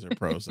 you guys are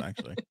pros,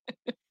 actually.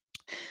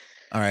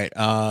 All right.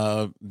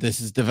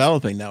 This is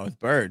developing now with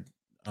Bird.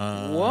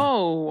 Uh,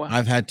 Whoa.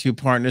 I've had two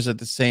partners at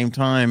the same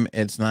time.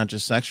 It's not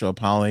just sexual.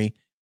 Poly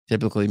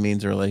typically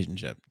means a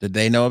relationship. Did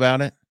they know about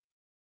it?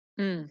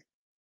 Mm.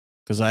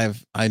 Because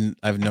I've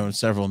known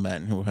several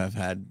men who have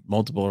had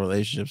multiple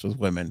relationships with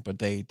women, but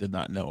they did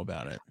not know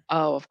about it.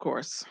 Oh, of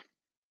course.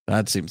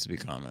 That seems to be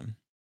common.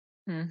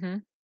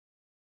 Mhm.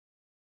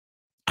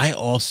 I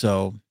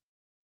also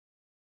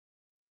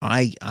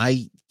I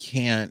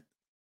can't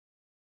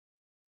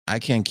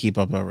keep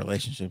up a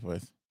relationship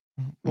with.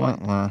 One.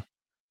 It's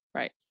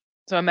Right.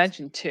 So I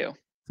mentioned 2.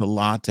 a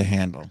lot to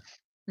handle.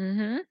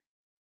 Mhm.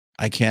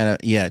 I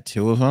can't. Yeah,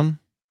 two of them.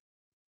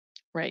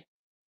 Right.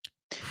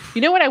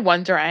 You know what I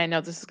wonder? I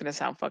know this is going to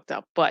sound fucked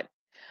up, but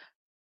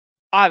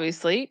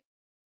obviously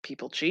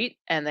people cheat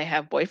and they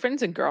have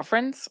boyfriends and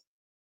girlfriends.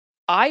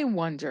 I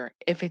wonder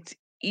if it's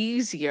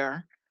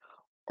easier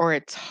or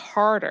it's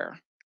harder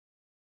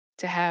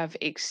to have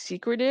a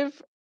secretive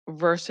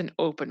versus an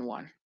open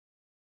one.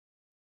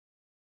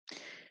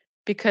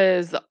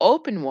 Because the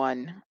open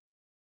one,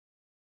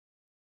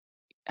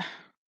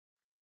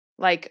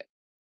 like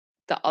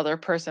the other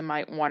person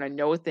might want to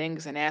know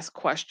things and ask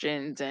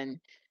questions and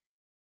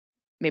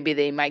maybe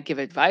they might give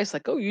advice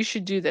like, "Oh, you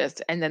should do this."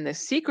 And then the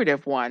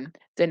secretive one,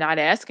 they're not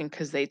asking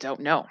because they don't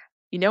know.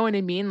 You know what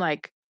I mean?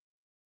 Like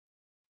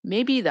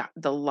maybe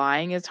the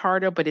lying is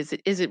harder, but is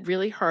it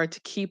really hard to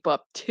keep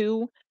up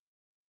two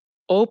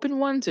open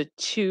ones or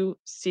two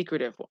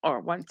secretive or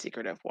one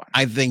secretive one?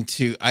 I think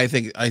too. I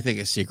think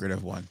a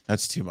secretive one.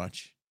 That's too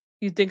much.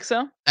 You think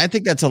so? I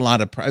think that's a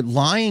lot of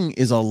lying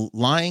is a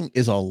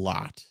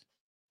lot.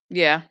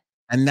 Yeah.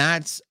 And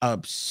that's a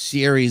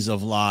series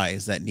of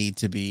lies that need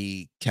to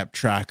be kept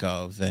track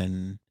of.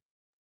 And,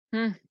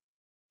 Hmm.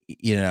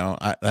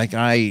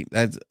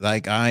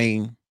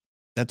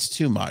 that's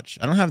too much.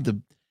 I don't have the,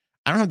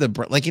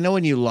 like,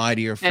 when you lie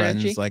to your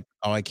friends, Energy. like,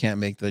 oh, I can't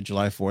make the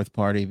July 4th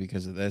party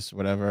because of this,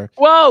 whatever.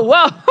 Whoa,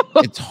 whoa.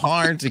 It's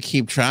hard to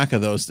keep track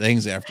of those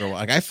things after a while.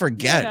 Like, I You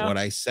forget know. what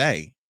I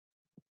say,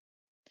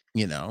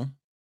 you know?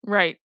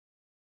 Right.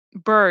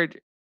 Bird.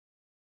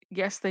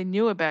 Yes, they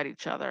knew about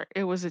each other.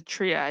 It was a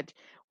triad.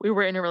 We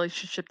were in a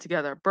relationship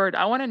together. Bird,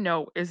 I want to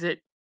know, is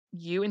it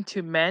you and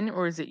two men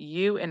or is it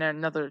you and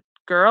another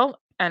girl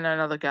and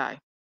another guy?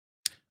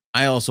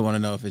 I also want to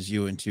know if it's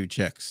you and two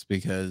chicks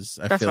because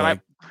I That's feel what I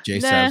like Jay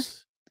Nah.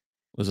 Seths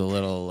was a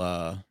little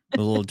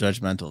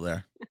judgmental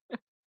there.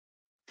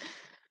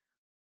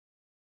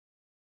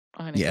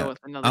 I'm gonna go Yeah, with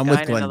another I'm guy with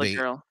and Glenn another B.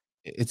 girl.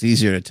 It's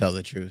easier to tell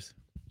the truth.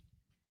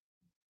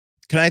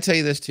 Can I tell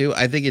you this too?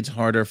 I think it's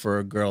harder for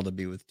a girl to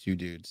be with two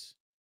dudes.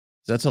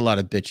 That's a lot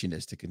of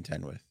bitchiness to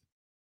contend with,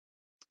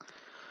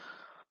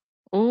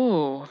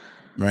 Ooh.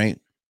 right?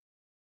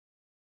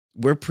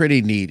 We're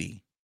pretty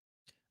needy.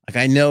 Like,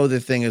 I know the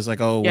thing is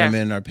like, oh, Yeah.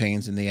 women are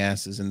pains in the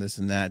asses and this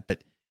and that,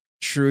 but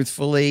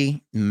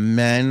truthfully,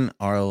 men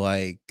are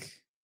like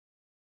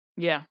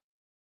Yeah.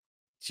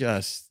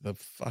 just the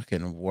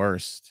fucking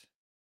worst,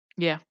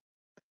 Yeah.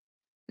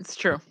 It's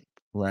true.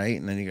 right?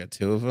 And then you got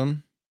two of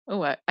them.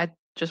 Oh, I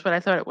just what I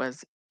thought it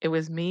was. It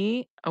was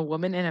me, a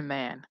woman, and a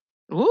man.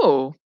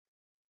 Ooh.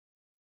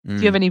 Do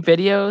you have Mm. any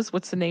videos?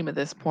 What's the name of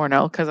this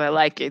porno? Because I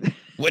like it.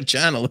 What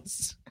channel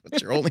is?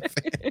 What's your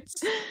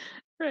OnlyFans?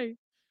 Right.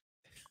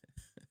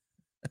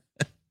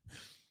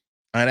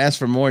 I'd ask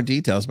for more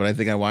details, but I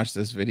think I watched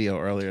this video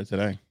earlier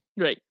today.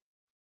 Right.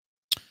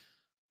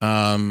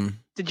 Um,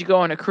 Did you go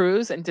on a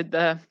cruise and did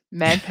the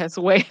man pass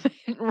away?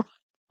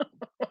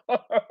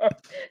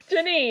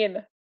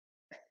 Janine.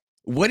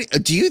 what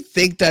do you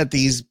think that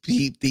these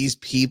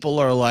people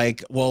are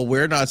like? Well,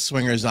 we're not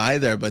swingers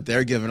either, but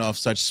they're giving off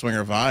such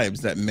swinger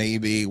vibes that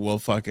maybe Oh,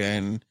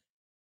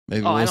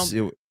 we'll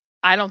see.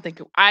 I don't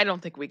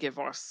think we give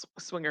off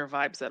swinger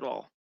vibes at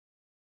all.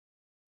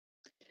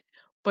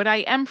 But I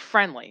am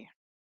friendly.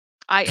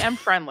 I am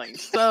friendly.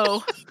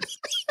 So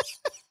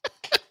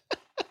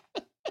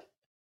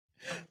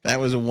That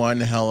was one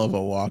hell of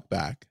a walk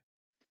back.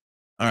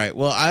 All right.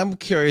 Well, I'm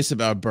curious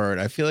about Bird.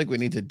 I feel like we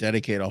need to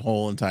dedicate a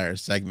whole entire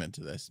segment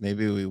to this.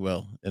 Maybe we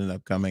will in an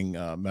upcoming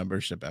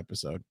membership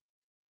episode.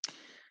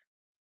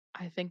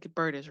 I think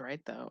Bird is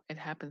right though. It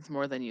happens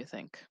more than you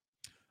think.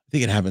 I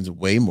think it happens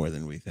way more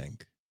than we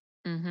think.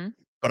 Mm-hmm.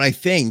 But I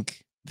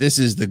think this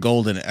is the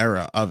golden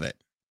era of it,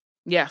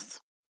 Yes.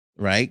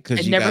 right? Because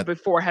And you never got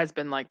before has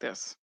been like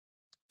this.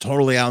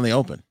 totally out in the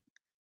open.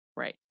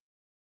 Right.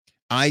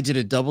 I did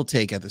a double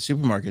take at the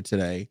supermarket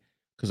today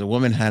because a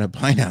woman had a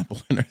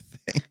pineapple in her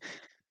thing.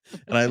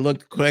 And I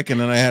looked quick and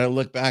then I had to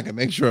look back and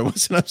make sure it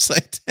wasn't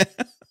upside down.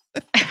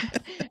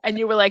 And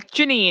you were like,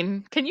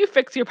 Janine, can you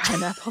fix your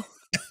pineapple?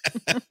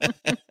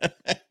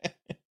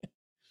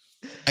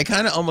 I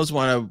kind of almost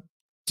want to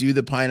do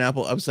the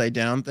pineapple upside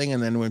down thing.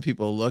 And then when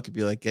people look, it'd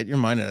be like, get your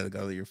mind out of the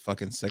gutter, you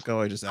fucking sicko.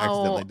 I just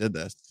accidentally Oh, did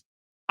this.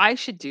 I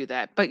should do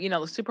that. But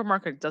the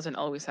supermarket doesn't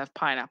always have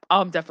pineapple.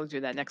 I'll definitely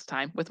do that next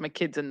time with my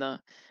kids in the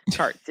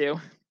cart too.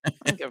 I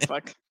don't give a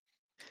fuck.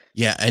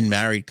 Yeah. And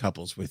married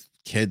couples with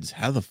kids,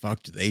 how the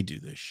fuck do they do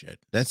this shit?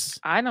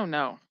 I don't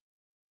know.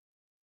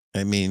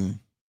 I mean,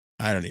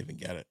 I don't even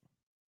get it.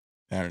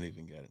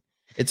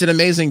 It's an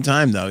amazing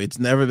time, though. It's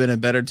never been a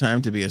better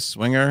time to be a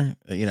swinger,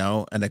 and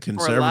a Or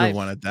conservative alive.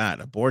 one at that.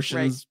 Right.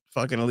 Abortion's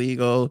fucking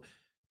illegal.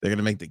 They're going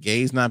to make the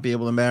gays not be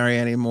able to marry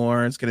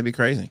anymore. It's going to be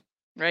crazy.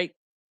 Right.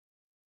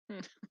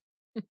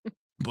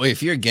 Boy,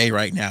 if you're gay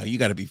right now, you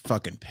got to be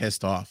fucking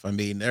pissed off. I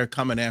mean, they're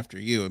coming after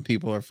you and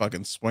people are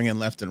fucking swinging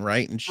left and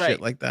right and shit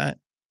Right. like that.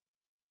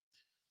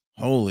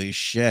 Holy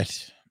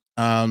shit.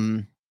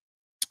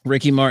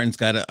 Ricky Martin's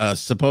got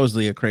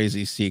supposedly a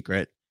crazy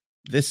secret.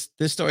 This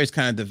story is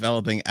kind of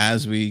developing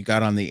as we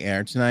got on the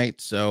air tonight.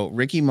 So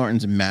Ricky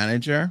Martin's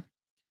manager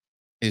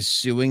is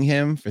suing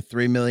him for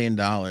 $3 million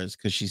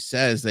because she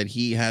says that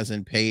he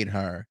hasn't paid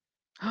her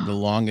the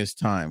longest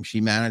time. She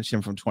managed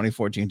him from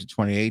 2014 to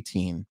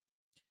 2018.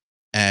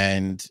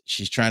 And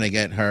she's trying to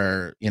get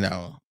her,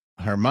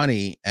 her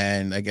money.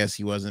 And I guess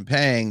he wasn't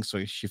paying.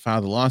 So she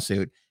filed a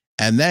lawsuit.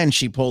 And then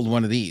she pulled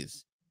one of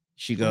these.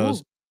 She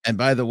goes, Ooh. and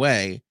by the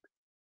way,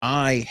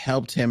 I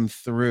helped him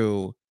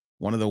through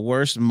one of the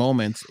worst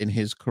moments in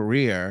his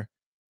career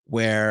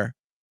where,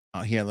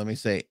 here, let me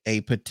say,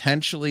 a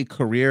potentially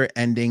career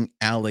ending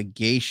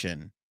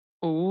allegation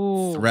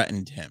Ooh.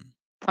 threatened him.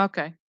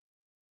 Okay.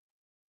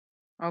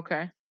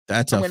 Okay.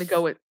 That's I'm gonna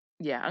go with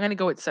I'm gonna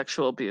go with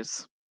sexual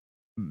abuse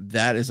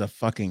that is a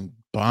fucking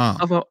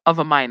bomb. of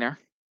a minor.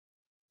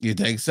 You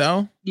think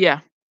so? Yeah.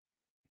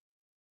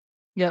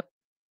 Yep.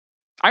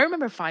 I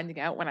remember finding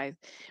out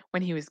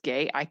when he was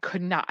gay. I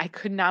could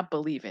not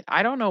believe it.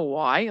 I don't know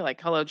why. Like,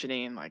 hello,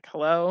 Janine. Like,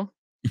 hello,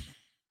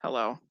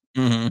 hello.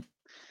 Mm-hmm.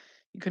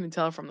 You couldn't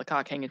tell from the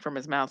cock hanging from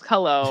his mouth.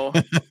 Hello.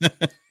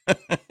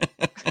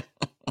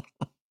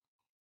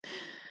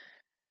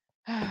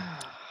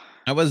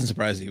 I wasn't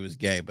surprised he was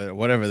gay, but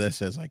whatever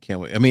this is, I can't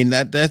wait. I mean,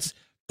 this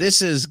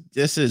is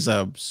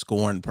a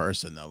scorned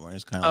person though, where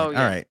it's kind of Oh like,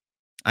 all yeah. right,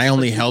 I So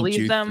only do you helped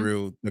believe you them?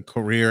 through the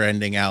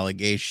career-ending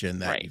allegation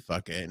that you Right.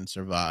 fucking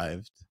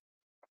survived.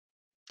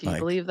 Do you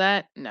Like, believe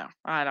that? No,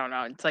 I don't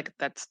know. It's like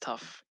that's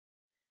tough.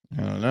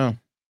 I don't know.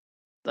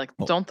 Like,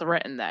 Well, don't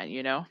threaten that.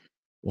 You know.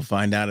 we'll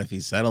find out if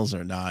he settles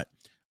or not.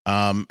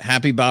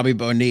 Happy Bobby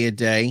Bonilla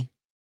Day.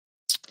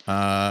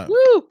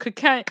 Woo!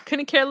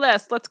 Couldn't care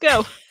less. Let's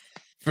go.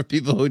 For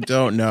people who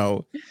don't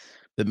know,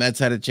 the Mets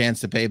had a chance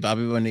to pay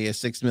Bobby Bonilla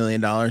 $6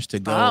 million to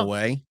go Wow.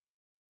 away.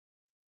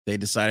 They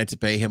decided to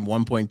pay him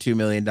 $1.2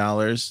 million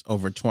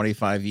over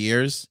 25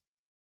 years.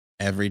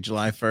 Every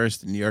July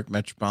 1st, the New York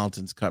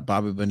Metropolitans cut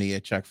Bobby Bonilla a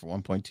check for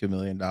 $1.2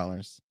 million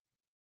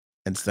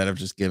instead of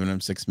just giving him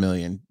 $6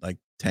 million like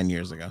 10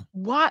 years ago.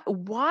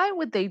 Why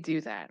would they do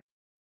that?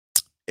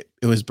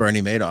 It was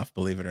Bernie Madoff,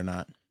 believe it or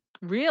not.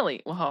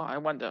 Really? Well, I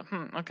wonder.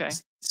 Okay.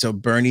 So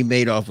Bernie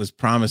Madoff was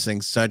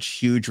promising such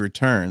huge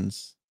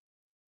returns.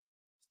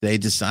 They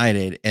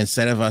decided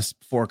instead of us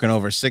forking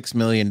over $6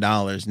 million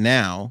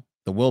now,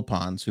 the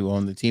Wilpons, who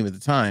owned the team at the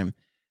time,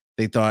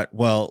 they thought,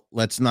 well,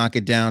 let's knock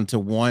it down to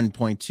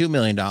 $1.2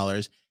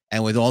 million.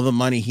 And with all the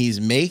money he's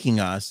making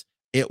us,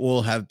 it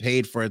will have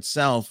paid for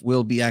itself.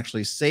 We'll be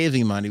actually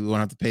saving money. We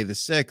won't have to pay the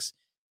six.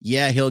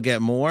 Yeah, he'll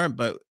get more,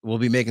 but we'll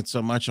be making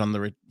so much on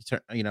the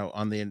return,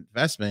 on the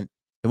investment,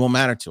 it won't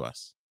matter to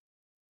us.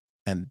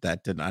 And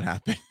that did not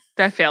happen.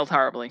 That failed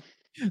horribly.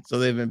 So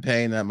they've been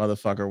paying that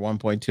motherfucker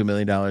 $1.2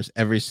 million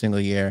every single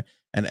year.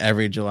 And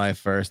every July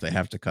 1st, they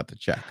have to cut the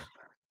check.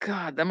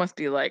 God, that must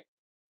be like.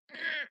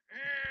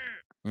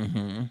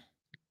 Mm-hmm. All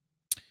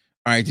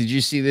right. Did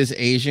you see this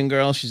Asian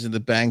girl? She's in the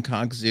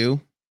Bangkok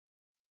Zoo.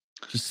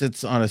 She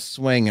sits on a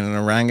swing and an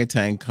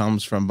orangutan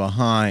comes from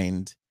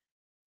behind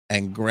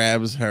and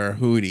grabs her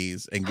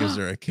hooties and gives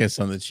her a kiss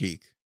on the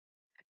cheek.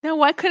 Now,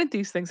 why couldn't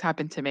these things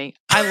happen to me?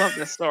 I love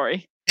this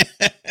story.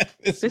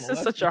 This is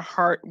such a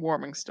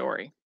heartwarming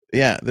story.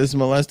 Yeah, this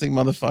molesting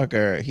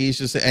motherfucker.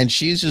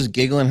 She's just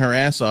giggling her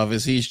ass off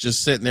as he's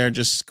just sitting there,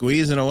 just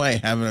squeezing away,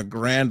 having a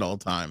grand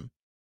old time.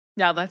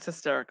 Now that's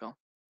hysterical.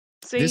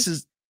 See, this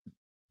is.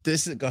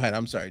 Go ahead.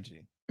 I'm sorry,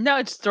 G. No,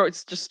 it's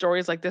just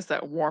stories like this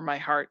that warm my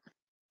heart.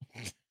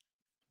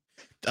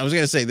 I was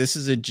gonna say this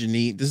is a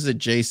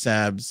J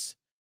Sab's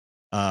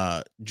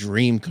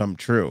dream come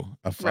true.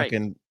 A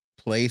fucking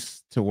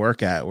place to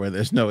work at where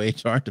there's no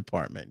HR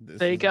department. This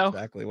there you go.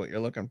 Exactly what you're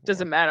looking for.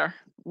 Doesn't matter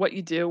what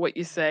you do, what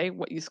you say,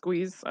 what you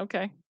squeeze.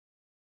 Okay.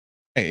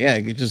 Hey, yeah,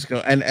 you could just go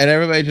and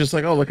everybody just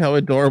like, oh, look how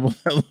adorable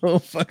that little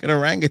fucking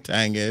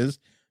orangutan is,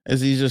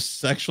 as he's just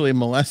sexually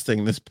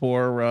molesting this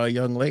poor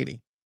young lady.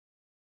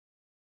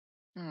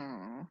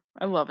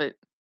 I love it.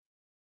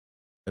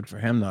 Good for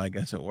him, though. I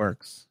guess it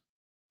works.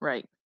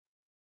 Right.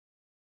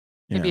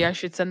 Yeah. Maybe I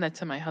should send that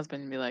to my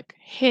husband and be like,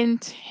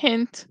 hint,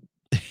 hint.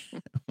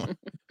 Why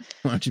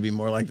don't you be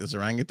more like this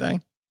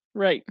orangutan?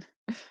 Right.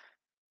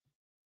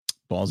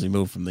 Ballsy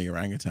move from the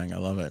orangutan. I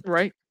love it.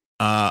 Right.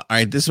 All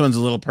right, this one's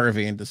a little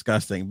pervy and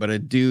disgusting, but a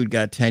dude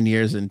got 10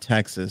 years in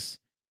Texas,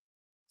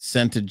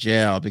 sent to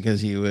jail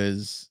because he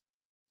was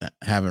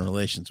having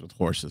relations with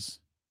horses.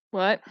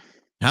 What?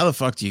 How the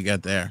fuck do you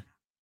get there?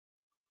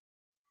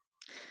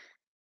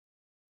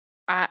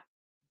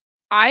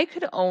 I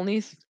could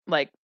only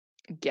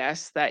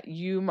guess that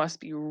you must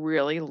be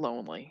really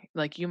lonely.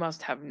 Like you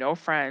must have no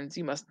friends.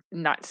 You must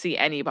not see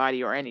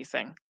anybody or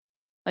anything.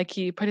 Like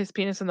he put his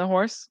penis in the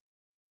horse.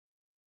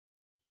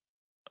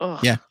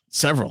 Ugh. Yeah,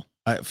 several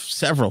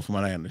from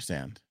what I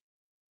understand.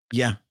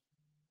 Yeah.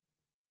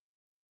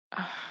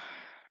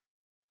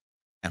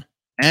 Yeah.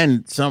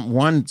 And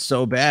one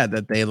so bad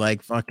that they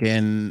like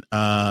fucking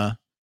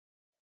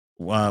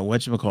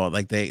whatchamacallit,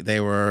 like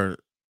they were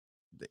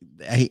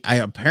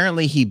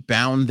apparently he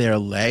bound their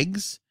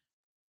legs,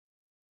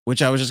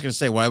 which I was just gonna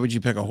say, why would you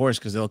pick a horse?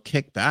 Because they'll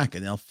kick back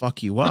and they'll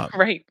fuck you up.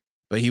 Right.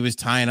 But he was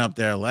tying up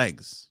their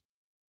legs.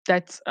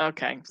 That's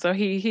okay. So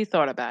he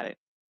thought about it.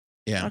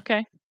 Yeah.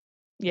 Okay.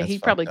 Yeah, That's he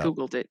probably fucked up.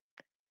 Googled it.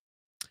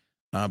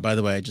 By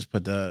the way, I just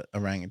put the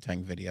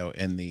orangutan video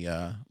in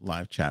the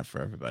live chat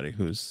for everybody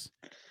who's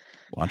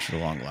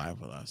watching along live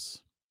with us.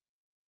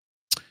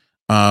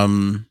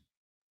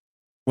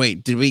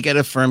 Wait, did we get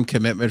a firm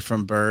commitment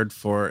from Bird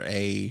for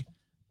a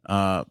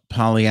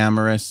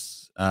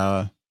polyamorous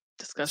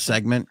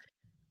segment?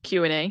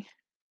 Q&A?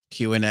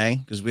 Q&A,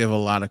 because we have a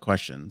lot of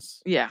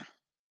questions. Yeah.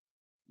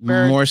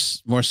 Bird. More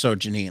so,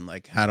 Janine,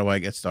 like, how do I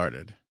get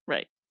started?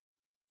 Right.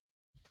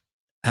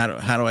 How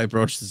do I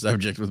broach the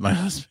subject with my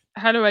husband?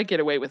 How do I get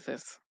away with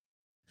this?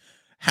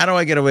 How do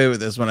I get away with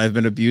this when I've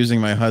been abusing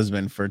my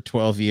husband for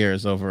 12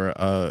 years over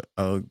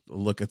a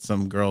look at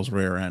some girl's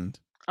rear end?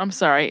 I'm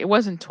sorry. It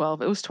wasn't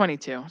 12. It was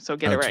 22. So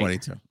get Oh, it right.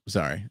 22.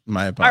 Sorry.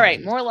 My All right.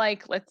 apologies. More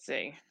like, let's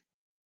see.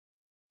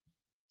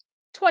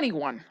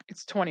 21.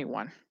 It's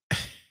 21.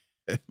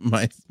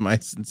 My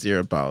sincere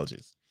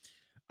apologies.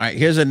 All right,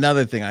 here's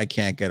another thing I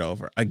can't get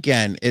over.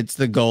 Again, it's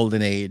the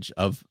golden age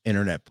of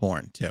internet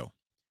porn, too.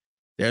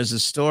 There's a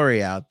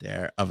story out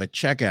there of a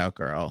checkout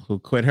girl who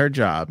quit her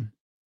job.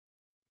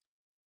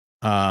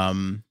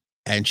 And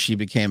she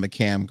became a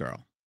cam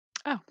girl.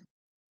 Oh.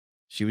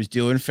 She was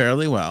doing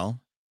fairly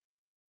well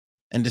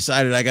and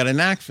decided, I got a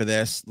knack for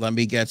this. Let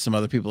me get some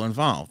other people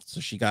involved. So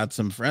she got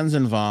some friends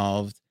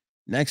involved.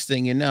 Next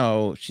thing you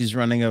know, she's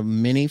running a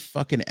mini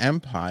fucking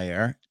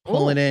empire,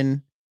 pulling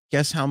in,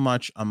 guess how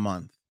much a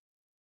month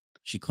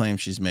she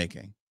claims she's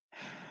making.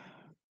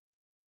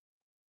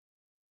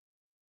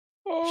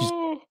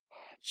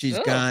 She's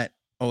got,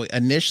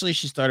 initially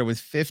she started with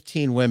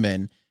 15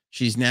 women.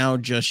 She's now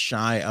just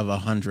shy of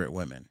 100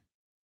 women.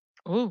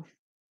 Ooh.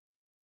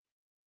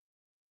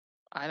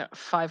 I don't,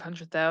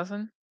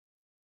 500,000.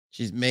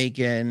 She's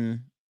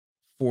making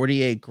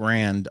 48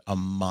 grand a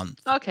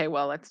month. Okay,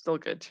 well, that's still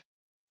good.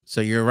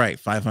 So you're right,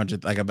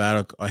 500, like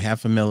about a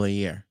half a mil a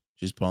year.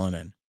 She's pulling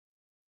in.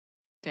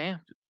 Damn.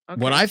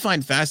 Okay. What I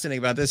find fascinating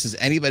about this is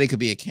anybody could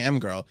be a cam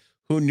girl.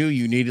 Who knew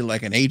you needed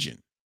like an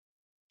agent?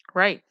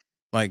 Right.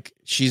 Like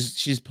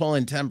she's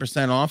pulling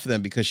 10% off of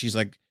them because she's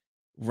like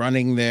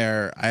running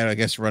their, I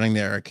guess running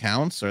their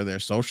accounts or their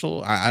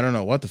social. I don't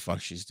know what the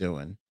fuck she's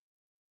doing,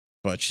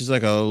 but she's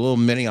like a little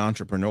mini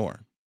entrepreneur.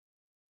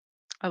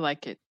 I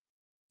like it.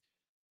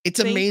 It's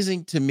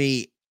amazing to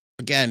me,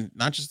 again,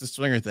 not just the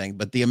swinger thing,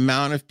 but the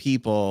amount of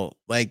people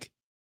like,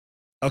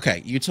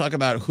 okay, you talk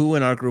about who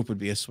in our group would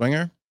be a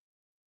swinger.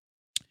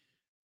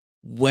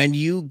 When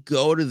you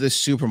go to the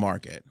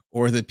supermarket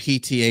or the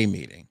PTA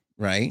meeting,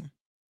 right?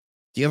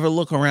 Do you ever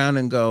look around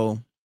and go,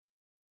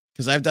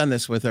 because I've done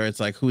this with her, it's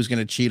like, who's going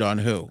to cheat on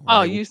who?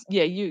 Oh, right?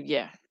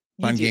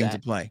 Fun game to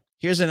play.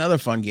 Here's another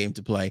fun game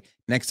to play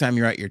next time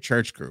you're at your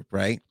church group,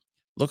 right?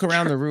 Look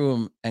around the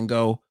room and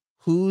go,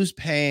 who's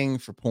paying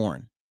for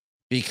porn?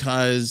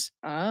 Because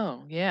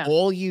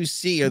all you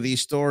see are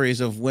these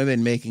stories of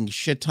women making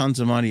shit tons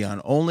of money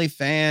on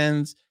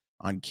OnlyFans,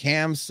 on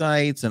cam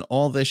sites, and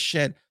all this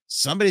shit.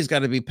 Somebody's got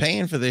to be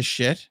paying for this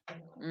shit.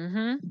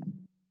 Mm-hmm.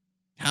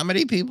 How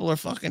many people are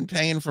fucking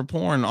paying for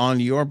porn on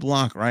your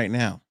block right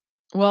now?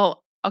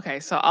 Well, okay,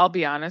 so I'll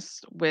be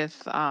honest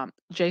with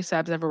Jay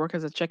Sabs ever work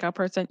as a checkout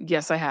person?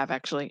 Yes, I have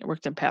actually. I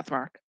worked in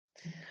Pathmark.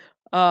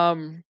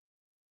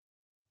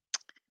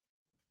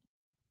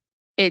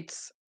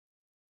 It's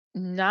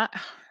not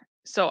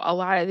so a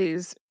lot of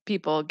these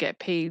people get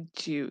paid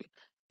to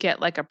get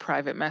like a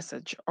private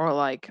message or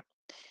like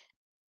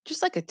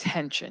just like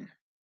attention.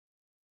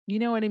 You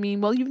know what I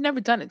mean? Well, you've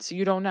never done it, so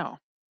you don't know.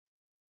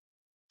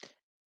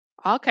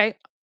 Okay.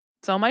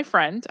 So my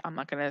friend, I'm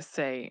not gonna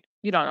say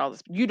you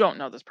don't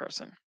know this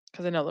person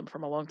because I know them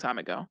from a long time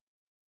ago.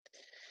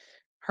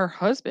 Her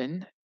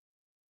husband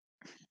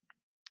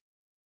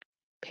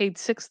paid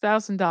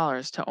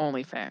 $6,000 to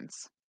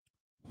OnlyFans.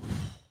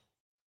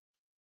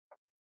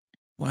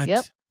 What?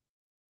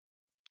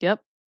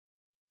 Yep.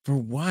 For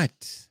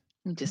what?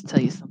 Let me just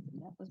tell you something.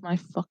 That was my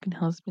fucking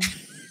husband.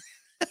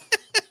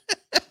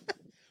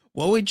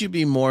 What would you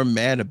be more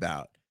mad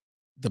about?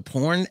 The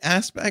porn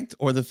aspect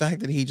or the fact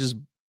that he just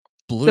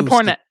blew the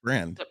porn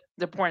grand?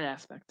 The porn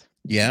aspect.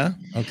 Yeah?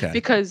 Okay.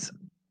 Because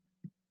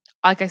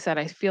like I said,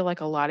 I feel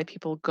like a lot of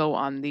people go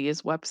on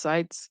these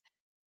websites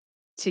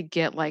to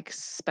get like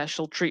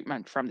special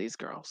treatment from these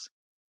girls.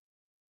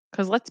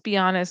 Cuz let's be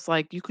honest,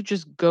 like you could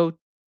just go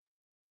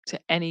to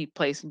any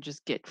place and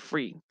just get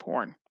free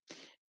porn.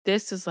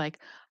 This is like,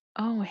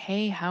 "Oh,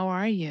 hey, how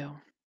are you?"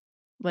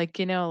 Like,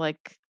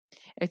 like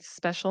it's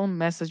special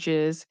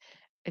messages,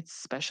 it's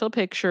special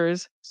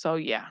pictures. So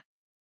yeah,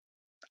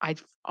 I'd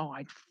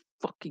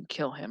fucking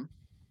kill him.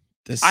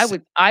 I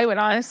would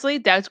honestly,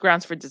 that's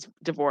grounds for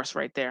divorce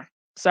right there.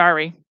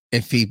 Sorry.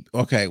 If he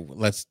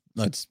let's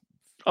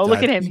Oh,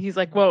 look at him. He's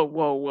like, whoa,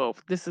 whoa, whoa.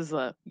 This is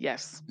a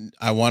yes.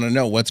 I want to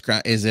know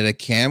is it a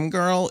cam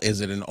girl? Is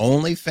it an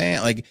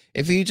OnlyFans? Like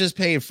if he just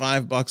paid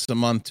 $5 a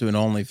month to an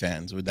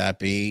OnlyFans, would that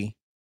be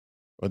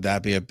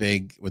a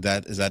big,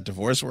 is that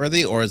divorce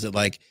worthy? Or is it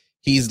like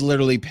he's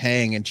literally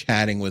paying and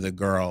chatting with a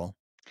girl?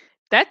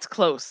 That's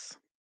close.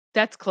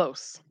 That's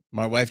close.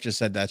 My wife just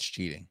said that's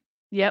cheating.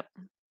 Yep.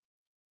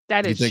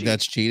 That is. You think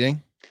that's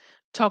cheating?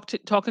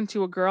 Talking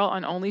to a girl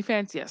on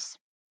OnlyFans? Yes.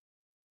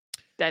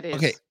 That is.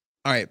 Okay.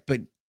 All right.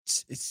 But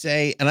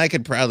say, and I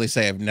could proudly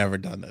say I've never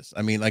done this.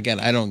 I mean, again,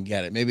 I don't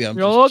get it. Maybe I'm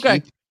just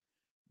cheap.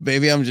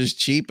 Maybe I'm just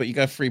cheap, but you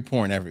got free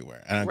porn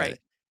everywhere. I don't get it.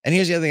 And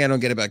here's the other thing I don't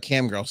get about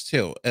cam girls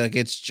too. Like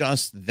it's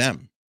just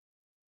them.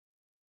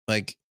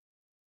 Like,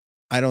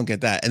 I don't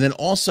get that. And then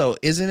also,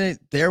 isn't it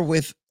they're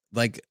with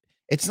like,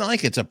 it's not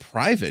like it's a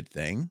private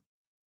thing,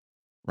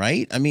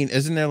 right? I mean,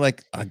 isn't there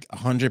like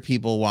 100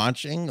 people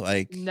watching?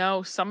 Like,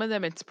 no, some of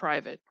them it's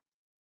private.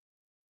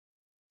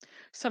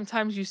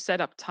 Sometimes you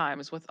set up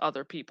times with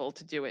other people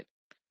to do it.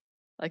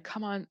 Like,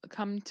 come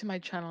to my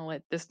channel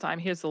at this time.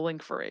 Here's the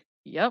link for it.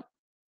 Yep.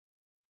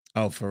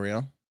 Oh, for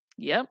real?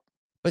 Yep.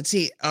 But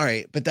see, all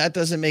right, but that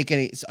doesn't make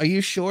any. Are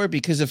you sure?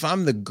 Because if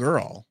I'm the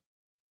girl,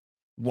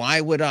 why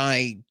would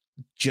I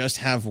just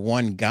have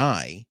one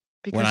guy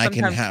when Because I can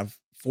sometimes have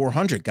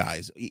 400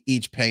 guys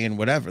each paying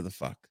whatever the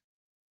fuck?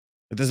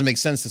 It doesn't make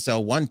sense to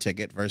sell one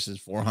ticket versus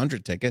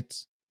 400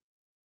 tickets.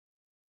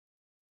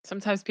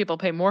 sometimes people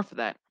pay more for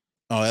that.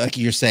 Oh, like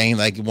you're saying,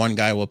 like one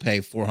guy will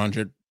pay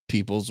 400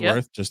 people's Yep.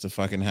 worth just to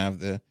fucking have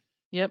the.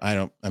 Yep. I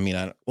don't.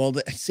 Well,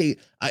 see,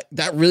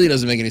 that really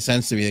doesn't make any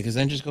sense to me because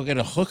then just go get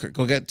a hooker,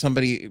 go get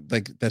somebody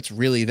like that's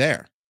really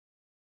there.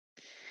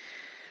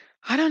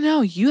 I don't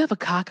know. You have a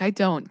cock. I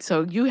don't.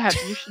 So you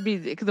should be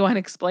the one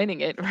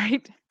explaining it,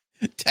 right?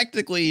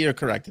 Technically, you're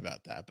correct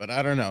about that, but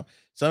I don't know.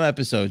 Some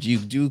episodes you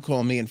do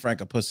call me and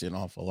Frank a pussy an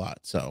awful lot.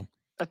 So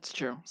that's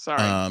true.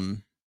 Sorry. No,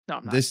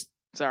 I'm not.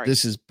 Sorry.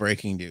 This is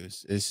breaking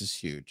news. This is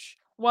huge.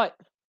 What?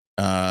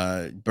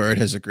 Bird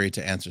has agreed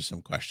to answer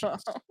some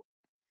questions.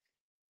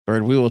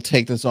 Bird, we will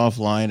take this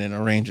offline and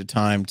arrange a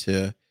time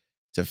to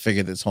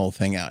figure this whole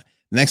thing out.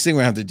 Next thing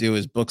we have to do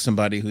is book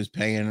somebody who's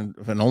paying an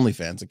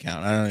OnlyFans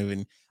account.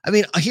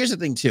 Here's the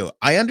thing too.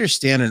 I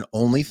understand an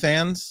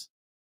OnlyFans.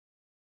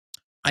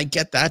 I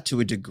get that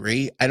to a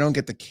degree. I don't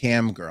get the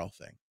cam girl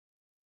thing.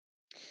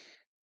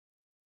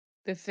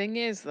 The thing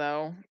is,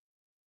 though,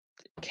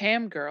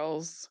 cam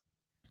girls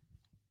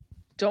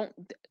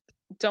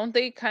don't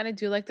they kind of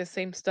do like the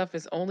same stuff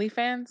as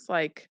OnlyFans?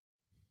 Like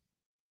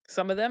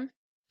some of them?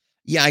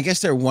 Yeah, I guess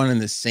they're one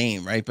and the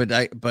same, right? But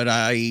I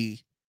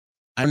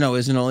don't know.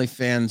 Isn't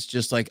OnlyFans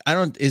just like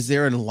is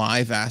there a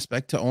live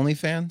aspect to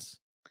OnlyFans?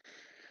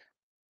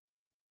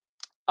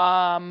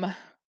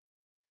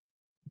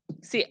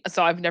 See,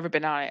 so I've never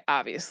been on it,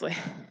 obviously.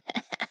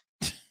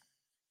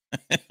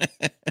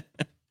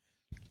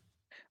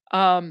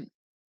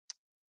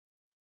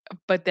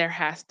 But there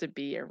has to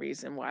be a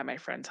reason why my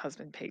friend's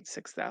husband paid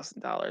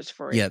 $6,000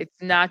 for it. Yeah.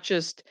 It's not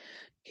just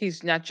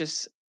he's not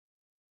just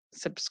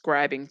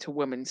subscribing to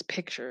women's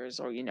pictures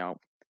or,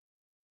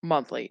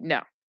 monthly.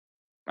 No.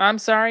 I'm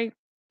sorry.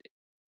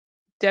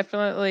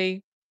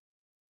 Definitely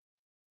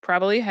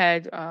probably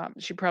had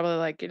she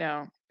probably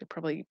they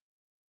probably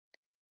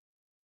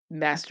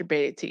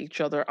masturbated to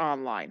each other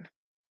online.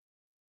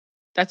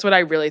 That's what I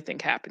really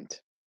think happened.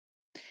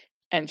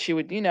 And she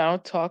would,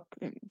 talk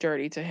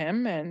dirty to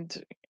him and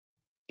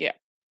yeah,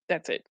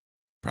 that's it.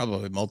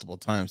 Probably multiple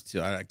times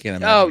too. I can't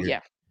imagine. Oh,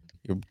 yeah.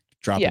 You're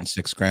dropping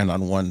 $6,000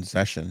 on one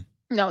session.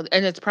 No,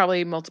 and it's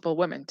probably multiple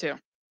women too.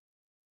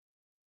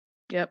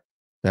 Yep.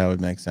 That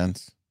would make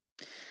sense.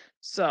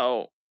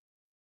 So,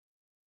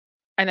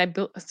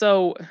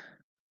 so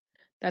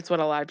that's what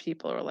a lot of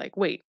people are like,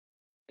 wait,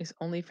 is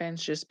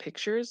OnlyFans just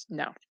pictures?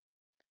 No.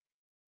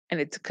 And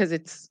it's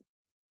because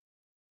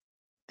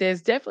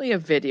there's definitely a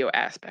video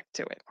aspect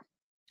to it.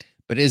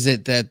 But is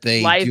it that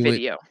they live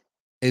video?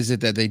 Is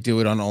it that they do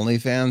it on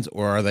OnlyFans,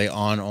 or are they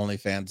on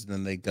OnlyFans and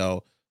then they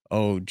go,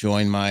 oh,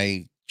 join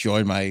my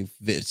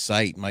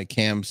site, my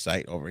cam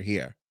site over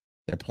here?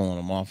 They're pulling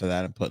them off of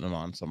that and putting them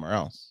on somewhere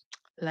else.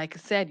 Like I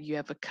said, you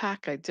have a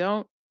cock. I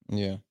don't.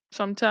 Yeah.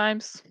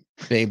 Sometimes.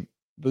 Babe,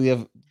 we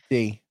have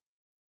Babe.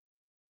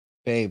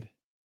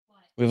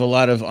 We have a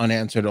lot of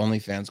unanswered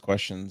OnlyFans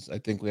questions. I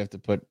think we have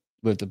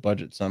to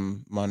budget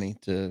some money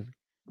to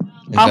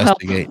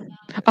investigate.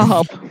 I'll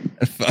help.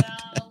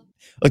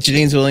 Look,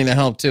 Janine's willing to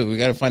help too. We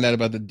got to find out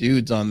about the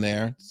dudes on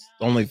there. It's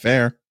only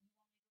fair.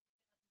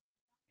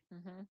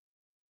 Mm-hmm.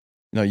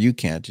 No, you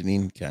can't.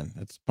 Janine can.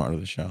 That's part of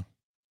the show.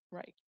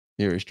 Right.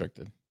 You're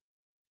restricted.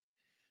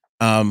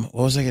 What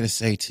was I going to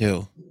say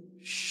too?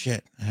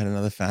 Shit, I had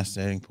another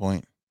fascinating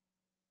point.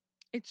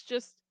 It's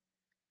just.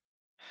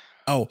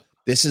 Oh,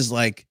 this is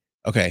like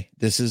I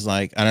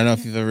don't know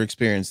if you've ever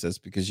experienced this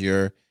because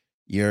your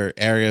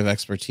area of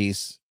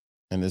expertise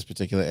in this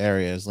particular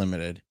area is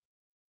limited.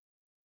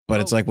 But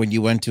it's like when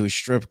you went to a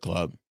strip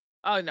club.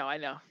 Oh, no, I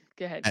know.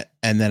 Go ahead.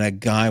 And then a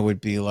guy would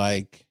be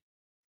like,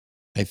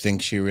 I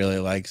think she really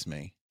likes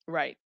me.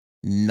 Right.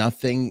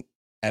 Nothing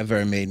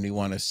ever made me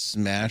want to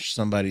smash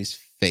somebody's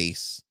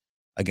face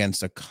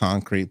against a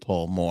concrete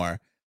pole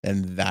more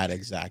than that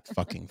exact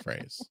fucking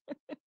phrase.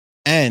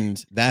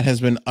 And that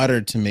has been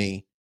uttered to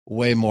me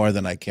way more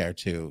than I care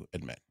to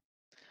admit.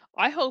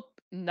 I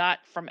hope not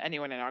from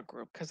anyone in our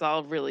group because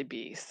I'll really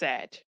be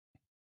sad.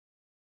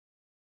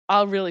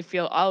 I'll really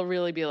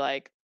be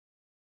like,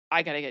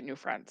 I gotta get new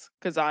friends.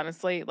 Because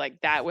honestly, like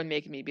that would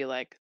make me be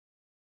like,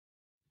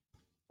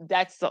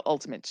 that's the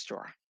ultimate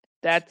straw.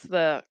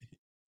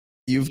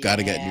 You've got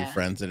to get new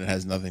friends, and it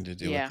has nothing to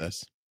do with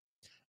this.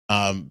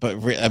 But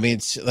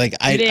it's like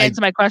you didn't answer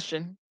my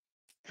question.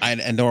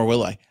 And nor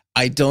will I.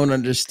 I don't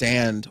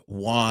understand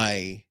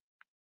why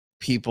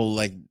people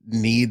like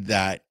need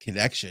that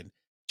connection.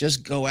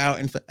 Just go out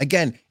and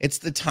again, it's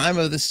the time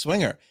of the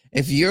swinger.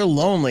 If you're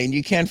lonely and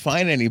you can't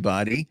find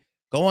anybody,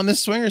 go on the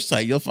swinger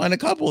site. You'll find a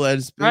couple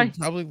that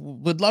probably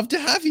would love to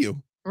have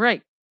you.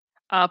 Right.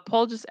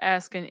 Paul just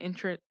asked an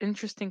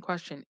interesting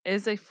question.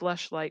 Is a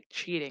fleshlight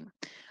cheating?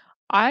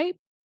 I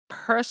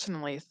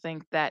personally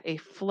think that a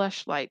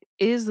fleshlight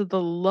is the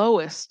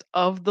lowest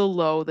of the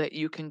low that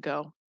you can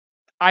go.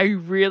 I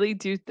really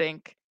do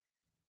think,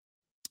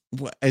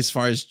 As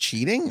far as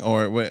cheating,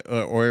 or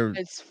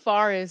as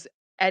far as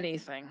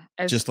anything,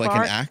 as just like an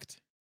far, act?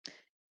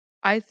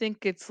 I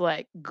think it's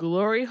like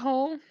glory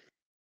hole,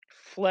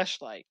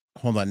 fleshlight.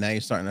 Hold on, now you're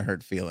starting to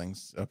hurt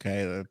feelings.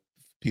 Okay, the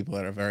people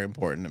that are very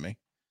important to me.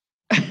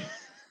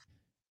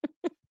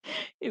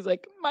 He's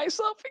like,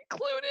 myself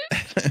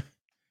included.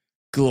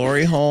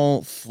 Glory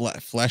hole,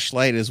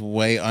 fleshlight is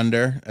way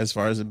under as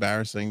far as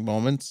embarrassing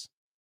moments.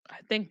 I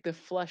think the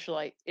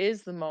fleshlight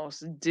is the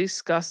most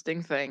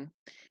disgusting thing.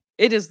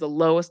 It is the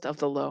lowest of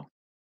the low.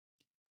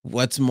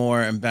 What's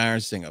more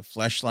embarrassing, a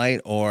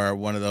fleshlight or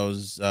one of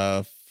those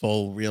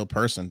full real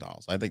person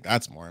dolls? I think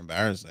that's more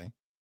embarrassing.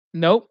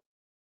 Nope.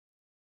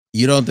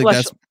 You don't think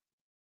Flesh. that's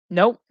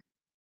Nope.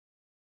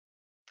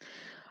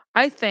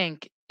 I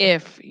think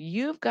if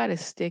you've got to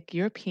stick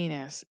your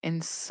penis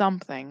in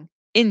something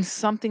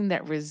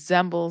that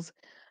resembles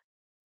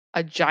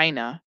a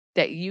gina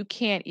that you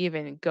can't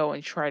even go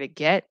and try to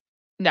get,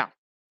 no,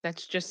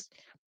 that's just,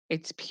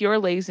 it's pure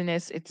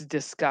laziness. It's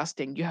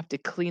disgusting. You have to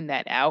clean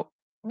that out.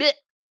 Blech.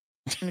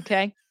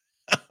 Okay.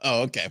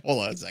 Oh, okay.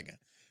 Hold on a second.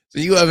 So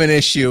you have an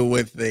issue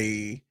with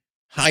the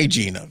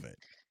hygiene of it.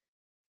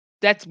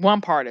 That's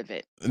one part of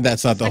it.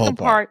 That's not the whole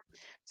part.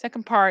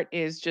 Second part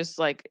is just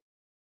like,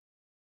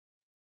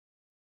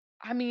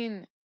 I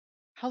mean,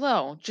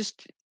 hello,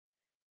 just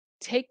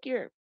take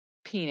your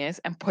penis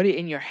and put it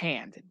in your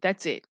hand.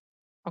 That's it.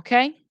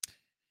 Okay?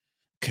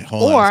 Okay,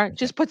 hold on a Or second.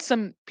 just put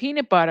some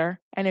peanut butter,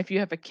 and if you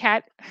have a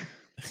cat,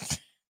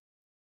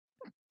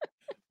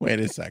 Wait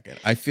a second.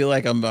 I feel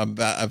like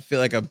I feel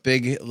like a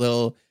big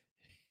little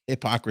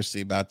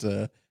hypocrisy about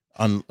to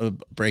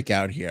break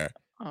out here.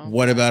 oh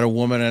What god, about a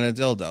woman and a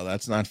dildo?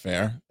 That's not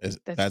fair.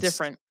 that's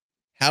different.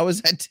 How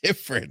is that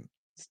different?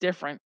 It's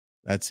different.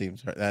 That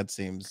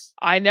seems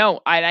I know.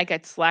 I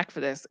get slack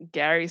for this.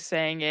 Gary's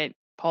saying it.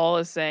 Paul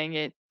is saying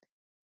it.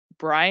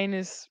 Brian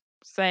is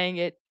saying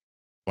it.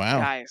 wow.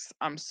 Guys,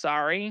 I'm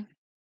sorry.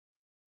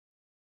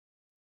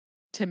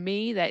 To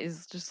me, that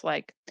is just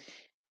like,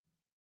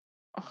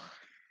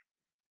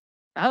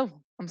 oh,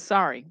 I'm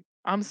sorry.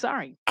 I'm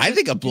sorry. I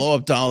think a Just blow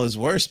up doll is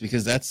worse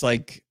because that's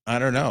like, I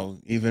don't know,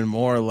 even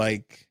more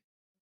like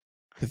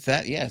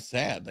pathetic. Yeah,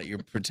 sad that you're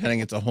pretending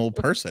it's a whole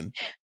person.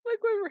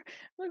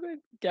 look what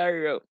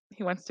Gary wrote.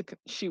 He wants to.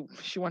 She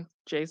wants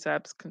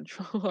JSAP's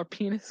control our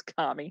penis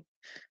commie.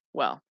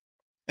 Well,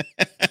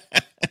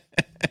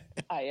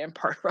 I am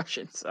part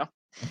Russian, so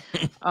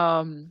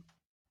um,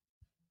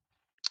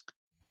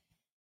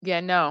 yeah,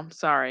 no, I'm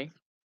sorry.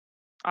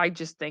 I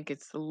just think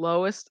it's the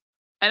lowest,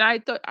 and I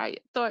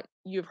thought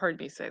you've heard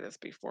me say this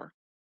before.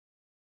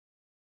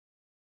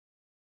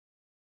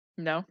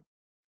 No.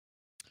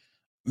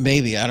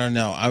 Maybe, I don't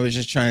know. I was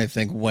just trying to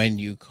think when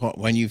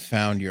when you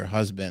found your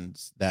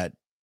husband's that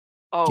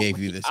Oh, gave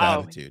you this oh.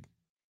 attitude.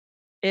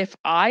 If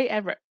I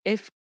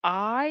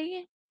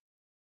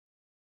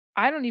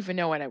don't even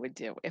know what I would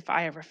do if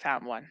I ever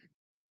found one.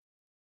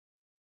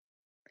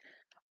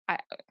 I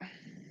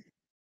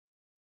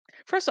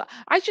First of all,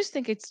 I just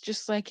think it's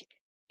just like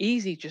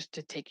easy just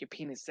to take your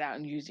penis out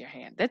and use your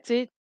hand. That's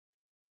it.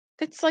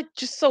 That's like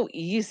just so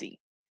easy.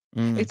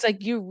 Mm. It's like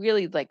you're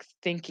really like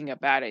thinking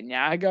about it.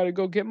 Now I gotta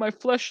go get my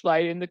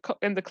fleshlight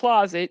in the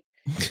closet,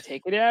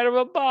 take it out of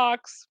a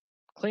box,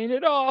 clean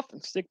it off,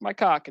 and stick my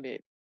cock in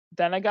it.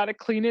 Then I gotta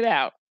clean it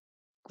out.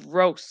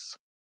 Gross.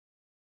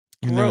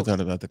 I never Gross. thought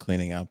about the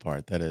cleaning out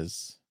part. That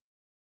is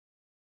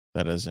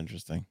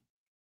interesting.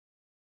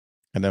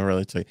 I never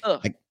really took. Ugh.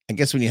 I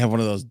guess when you have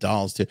one of those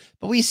dolls too,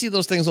 but we see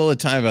those things all the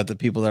time about the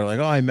people that are like,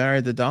 "Oh, I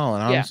married the doll,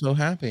 and I'm Yeah. so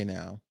happy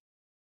now."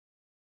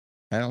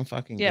 I don't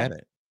fucking Yeah. get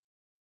it.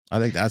 I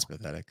think that's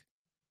pathetic.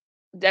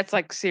 That's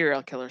like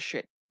serial killer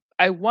shit.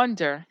 I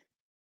wonder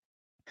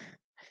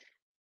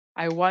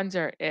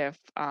if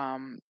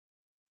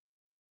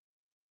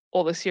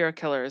all the serial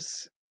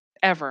killers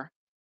ever,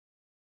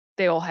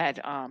 they all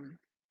had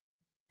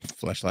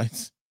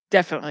Fleshlights.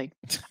 definitely.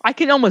 I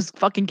can almost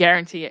fucking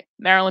guarantee it.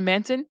 Marilyn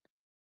Manson?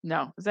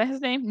 No. Is that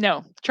his name?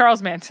 No.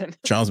 Charles Manson.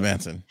 Charles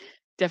Manson.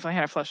 Definitely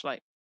had a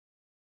flashlight.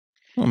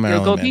 Well,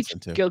 Marilyn Manson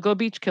too. Gilgo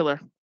Beach Killer.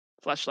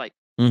 Flashlight.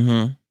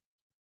 Mm-hmm.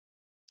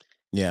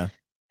 Yeah.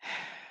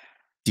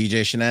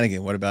 DJ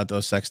Shenanigan. What about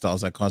those sex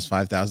dolls that cost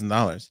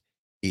 $5,000?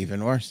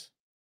 Even worse.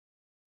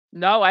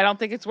 No, I don't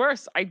think it's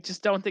worse. I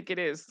just don't think it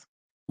is.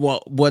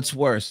 Well, what's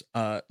worse?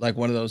 Like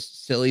one of those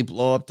silly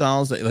blow up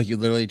dolls that like you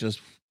literally just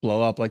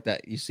blow up like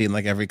that you see in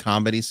like every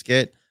comedy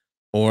skit,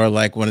 or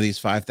like one of these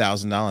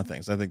 $5,000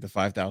 things. I think the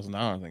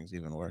 $5,000 thing is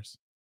even worse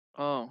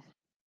Oh.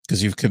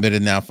 because you've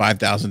committed now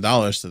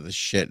 $5,000 to this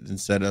shit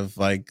instead of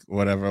like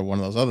whatever one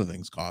of those other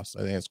things costs. I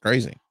think it's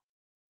crazy.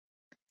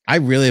 I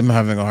really am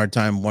having a hard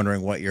time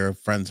wondering what your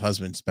friend's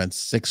husband spent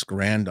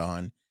 $6,000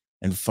 on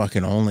and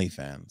fucking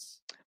OnlyFans.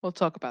 We'll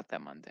talk about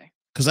that Monday.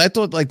 Because I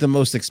thought like the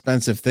most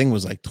expensive thing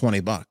was like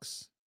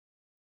 $20.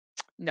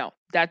 No,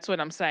 that's what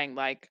I'm saying.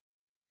 Like,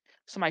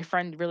 so my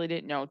friend really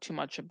didn't know too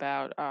much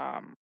about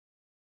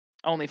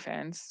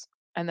OnlyFans,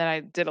 and then I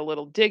did a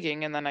little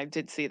digging, and then I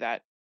did see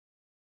that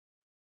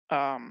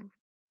um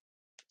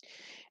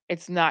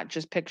it's not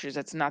just pictures.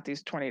 It's not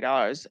these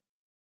 $20.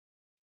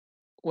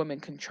 Women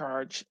can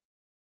charge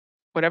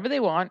whatever they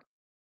want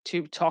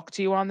to talk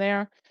to you on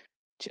there,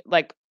 to,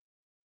 like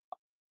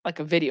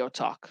a video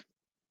talk,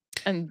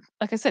 and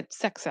like I said,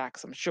 sex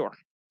acts. I'm sure.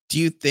 Do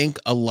you think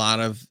a lot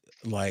of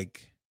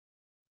like?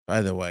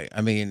 By the way,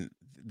 I mean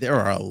there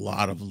are a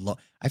lot of.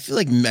 I feel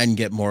like men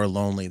get more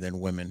lonely than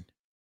women.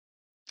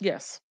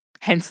 Yes.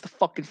 Hence the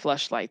fucking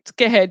fleshlights.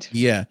 Go ahead.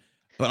 Yeah,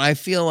 but I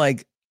feel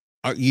like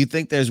you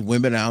think there's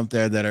women out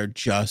there that are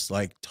just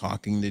like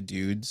talking to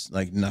dudes,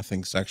 like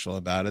nothing sexual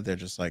about it. They're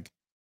just like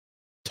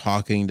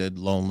talking to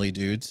lonely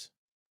dudes.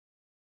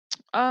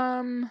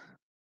 Um.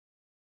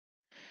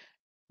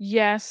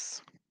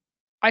 Yes,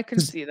 I can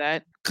see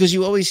that. Because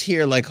you always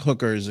hear like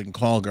hookers and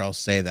call girls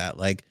say that,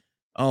 like,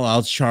 "Oh,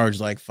 I'll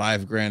charge like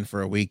 $5,000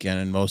 for a weekend,"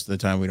 and most of the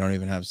time we don't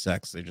even have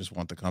sex; they just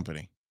want the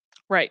company.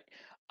 Right.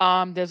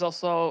 There's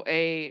also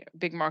a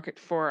big market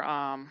for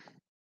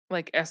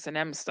like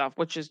S&M stuff,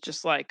 which is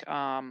just like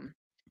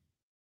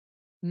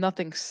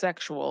nothing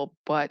sexual,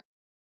 but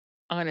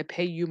I'm gonna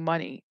pay you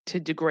money to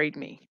degrade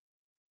me.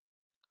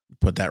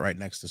 Put that right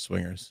next to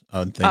swingers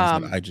on things that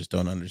Um, I just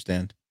don't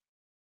understand.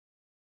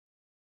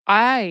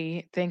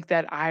 I think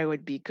that I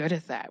would be good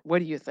at that. What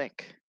do you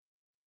think?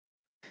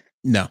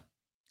 No,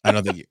 I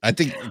don't think you. I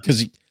think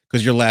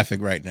because you're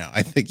laughing right now.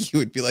 I think you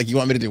would be like, "You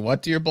want me to do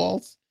what to your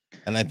balls?"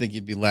 And I think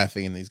you'd be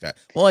laughing in these guys.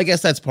 Well, I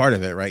guess that's part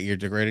of it, right? You're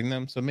degrading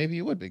them, so maybe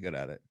you would be good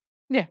at it.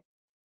 Yeah,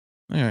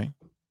 All right,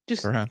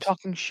 just perhaps.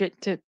 talking shit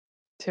to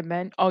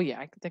men. Oh yeah,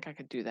 I think I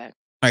could do that.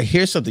 All right,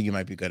 here's something you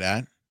might be good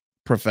at: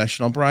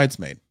 professional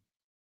bridesmaid.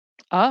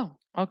 Oh,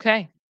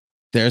 okay.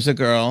 There's a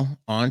girl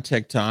on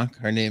TikTok.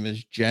 Her name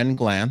is Jen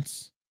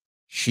Glantz.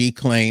 She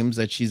claims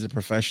that she's a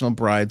professional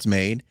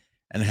bridesmaid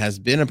and has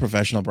been a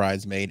professional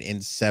bridesmaid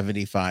in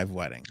 75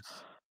 weddings.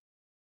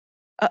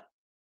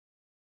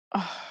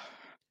 Uh,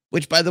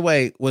 Which, by the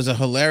way, was a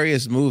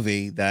hilarious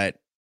movie that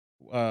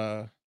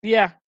uh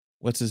yeah.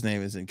 what's his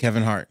name is in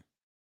Kevin Hart.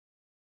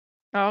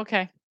 Oh,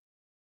 okay.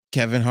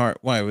 Kevin Hart.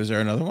 Why was there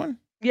another one?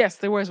 Yes,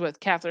 there was with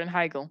Katherine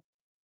Heigl.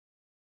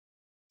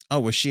 Oh,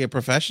 was she a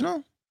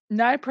professional?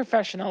 Not a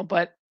professional,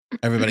 but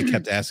Everybody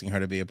kept asking her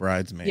to be a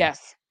bridesmaid.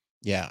 yes.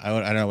 Yeah, I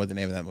don't know what the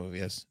name of that movie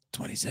is.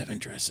 27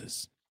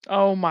 Dresses.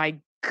 Oh my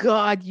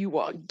god, you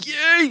are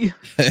gay.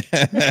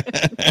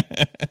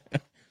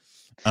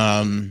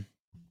 um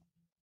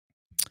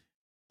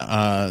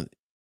uh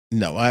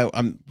no,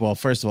 I'm well,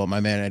 first of all, my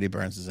man Eddie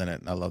Burns is in it,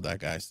 and I love that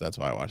guy, so that's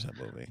why I watched that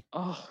movie.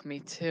 Oh,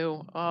 me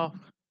too. Oh,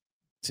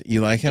 So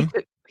you like him?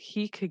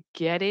 he could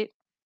get it.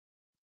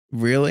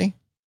 Really?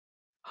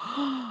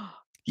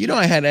 You know,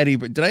 I Yes. had Eddie.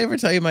 Did I ever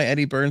tell you my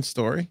Eddie Burns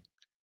story?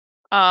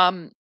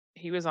 Um,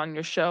 he was on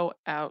your show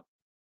out.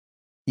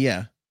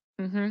 Yeah,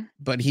 Mhm.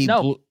 but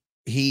No, go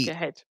he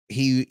ahead.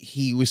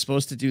 he was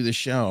supposed to do the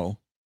show,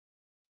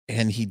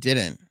 and he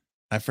didn't.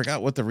 I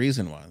forgot what the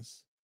reason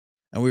was,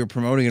 and we were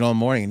promoting it all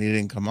morning, and he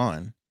didn't come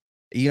on.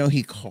 You know,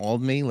 he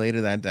called me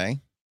later that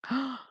day.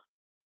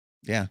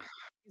 Yeah.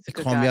 He's a He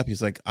good called me guy. up.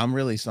 He's like, "I'm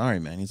really sorry,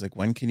 man." He's like,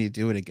 "When can you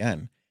do it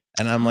again?"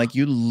 And I'm like,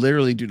 "You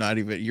literally do not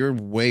even. You're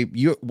way.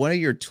 You one of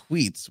your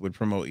tweets would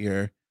promote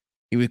your.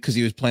 He was because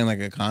he was playing like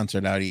a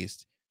concert out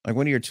east. Like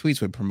one of your tweets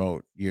would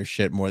promote your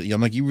shit more.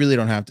 I'm like, you really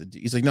don't have to.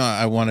 He's like, no,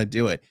 I want to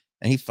do it.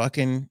 And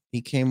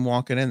he came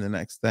walking in the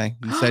next day.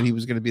 He said he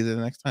was going to be there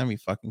the next time. He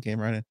fucking came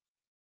right in.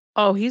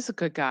 Oh, he's a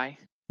good guy.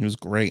 He was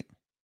great.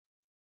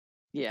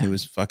 He Yeah.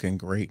 was fucking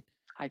great.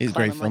 I'd He's a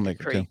climb great him like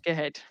a filmmaker too. tree. Go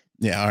ahead.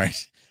 Yeah. All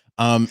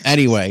right.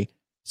 Anyway,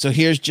 so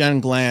here's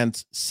Jen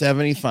Glantz,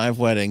 75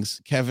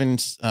 weddings. Kevin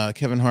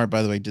Hart,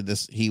 by the way, did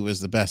this. He was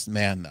the best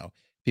man, though.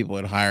 People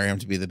would hire him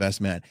to be the best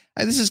man.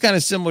 And this is kind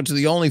of similar to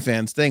the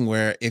OnlyFans thing,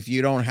 where if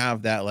you don't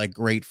have that like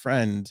great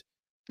friend,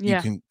 you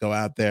Yeah. can go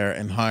out there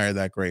and hire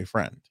that great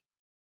friend.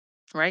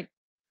 Right.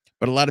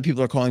 But a lot of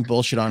people are calling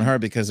bullshit on her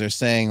because they're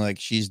saying like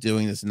she's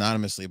doing this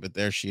anonymously, but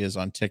there she is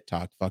on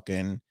TikTok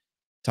fucking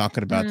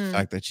talking about the Mm.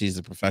 fact that she's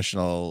a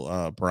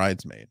professional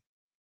bridesmaid.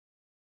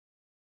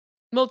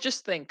 Well,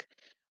 just think.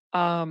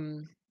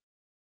 Um,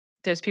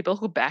 there's people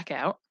who back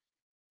out.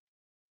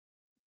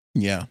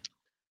 Yeah.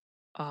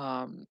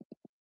 Um,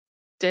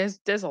 there's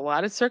a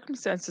lot of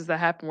circumstances that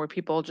happen where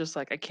people are just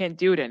like, I can't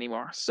do it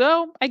anymore.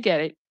 So I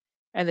get it.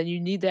 And then you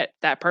need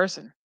that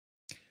person.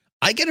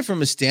 I get it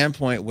from a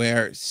standpoint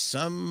where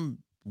some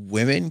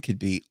women could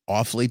be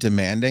awfully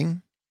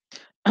demanding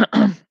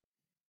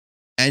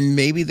and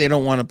maybe they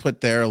don't want to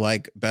put their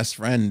like best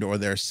friend or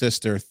their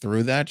sister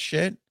through that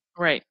shit.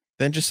 Right.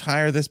 Then just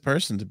hire this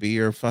person to be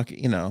your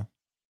fucking,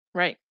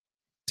 Right.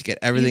 to get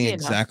everything Easy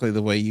enough. exactly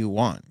the way you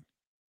want.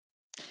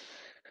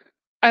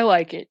 I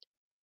like it.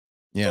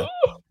 Yeah.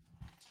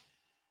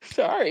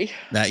 Sorry.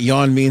 That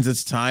yawn means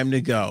it's time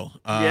to go.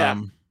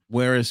 Yeah.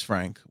 Where is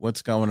Frank?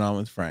 What's going on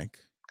with Frank?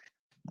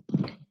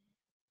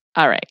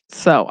 All right.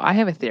 So I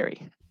have a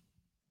theory.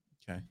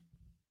 Okay.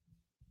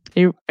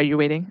 Are you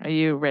waiting? Are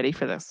you ready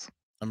for this?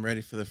 I'm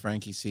ready for the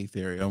Frankie C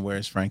theory on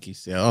where's Frankie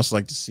C. I also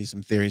like to see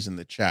some theories in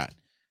the chat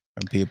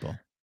from people.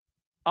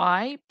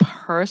 I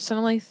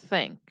personally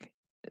think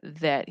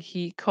that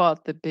he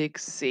caught the big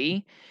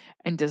C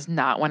and does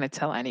not want to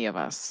tell any of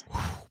us.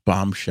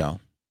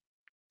 Bombshell.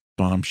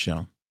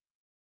 Bombshell.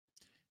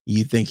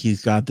 You think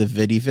he's got the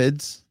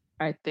vids?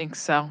 I think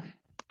so.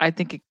 I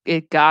think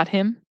it got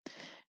him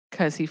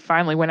because he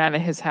finally went out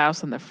of his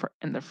house in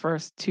the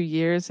first 2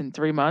 years and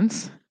 3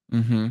 months.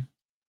 Mm-hmm.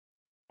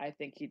 I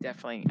think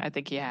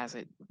he has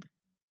it.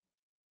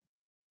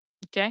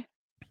 Okay?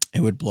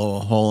 It would blow a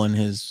hole in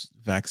his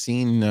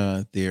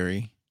vaccine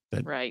theory.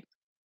 That Right.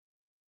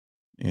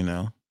 you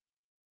know,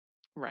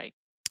 Right.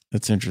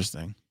 that's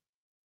interesting.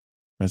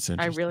 That's I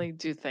interesting. really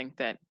do think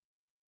that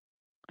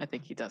I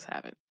think he does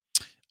have it.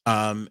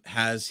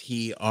 Has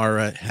he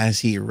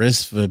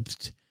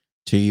RSVP'd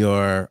to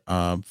your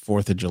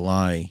 4th of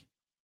July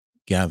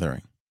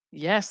gathering?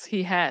 Yes,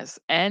 he has,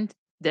 and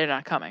they're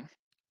not coming.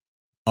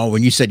 Oh,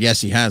 when you said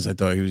yes, he has, I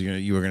thought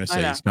you were gonna I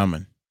say know. he's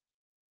coming.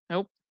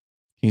 Nope.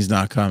 He's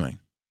not coming.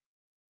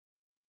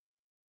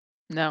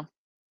 No.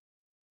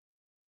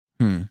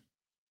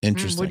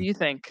 Interesting. What do you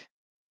think?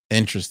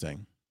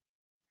 Interesting.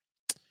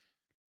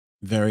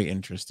 Very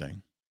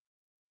interesting.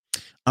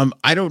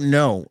 I don't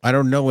know. I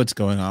don't know what's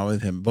going on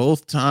with him.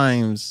 Both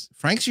times,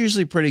 Frank's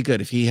usually pretty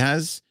good. If he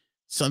has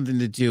something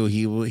to do,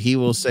 he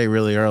will say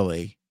really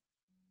early,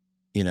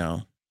 you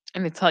know.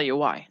 And to tell you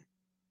why.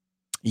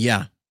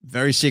 Yeah,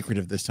 very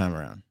secretive this time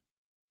around.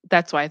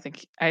 That's why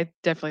I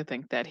definitely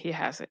think that he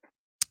has it.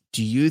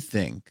 Do you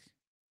think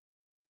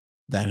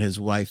that his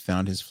wife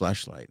found his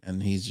fleshlight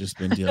and he's just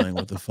been dealing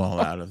with the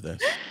fallout of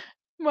this?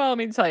 Well, let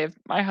me tell you,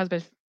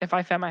 if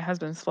I found my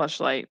husband's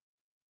fleshlight,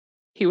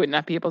 he would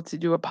not be able to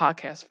do a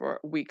podcast for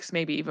weeks,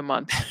 maybe even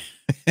months.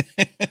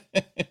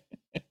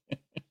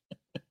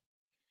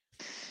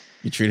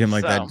 You treat him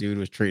like that So, dude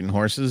was treating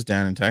horses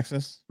down in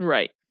Texas?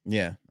 right.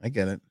 Yeah, I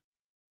get it.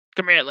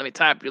 Come here, let me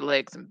tie up your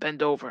legs and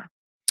bend over.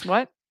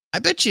 What? I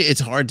bet you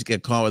it's hard to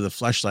get caught with a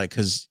fleshlight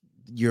because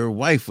your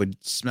wife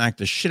would smack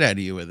the shit out of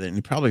you with it and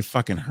you probably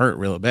fucking hurt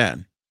real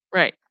bad.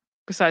 Right.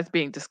 Besides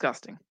being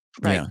disgusting.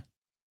 Right. Yeah.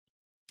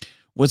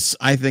 What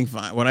I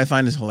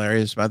find is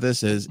hilarious about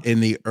this is in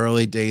the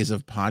early days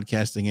of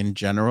podcasting in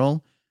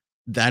general,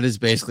 that is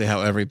basically how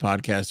every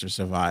podcaster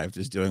survived,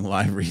 is doing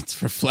live reads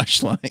for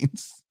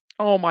fleshlights.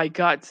 Oh my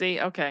God.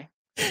 See, okay.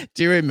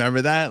 Do you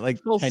remember that? Like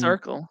Full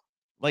circle.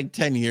 Like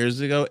 10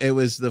 years ago, it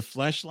was the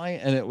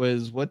fleshlight, and it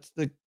was what's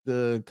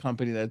the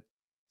company that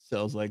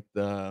sells like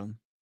the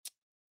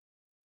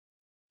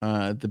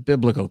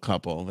biblical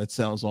couple that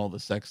sells all the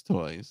sex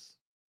toys.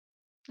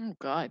 Oh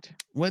God.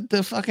 What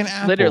the fucking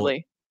Apple?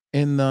 Literally.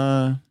 In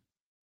the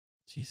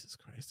Jesus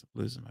Christ, I'm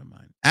losing my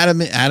mind.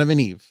 Adam and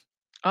Eve.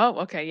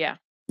 Oh, okay, yeah.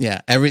 Yeah,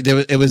 every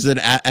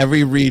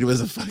read was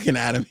a fucking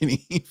Adam and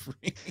Eve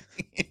read.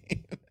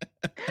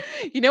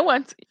 You know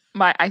what?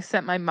 I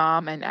sent my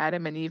mom an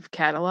Adam and Eve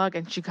catalog,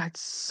 and she got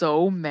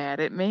so mad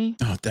at me.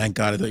 Oh, thank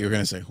God! I thought you were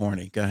gonna say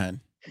horny. Go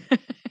ahead.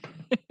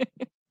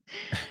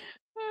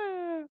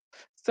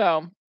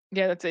 So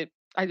yeah, that's it.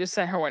 I just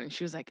sent her one, and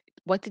she was like,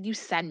 "What did you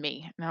send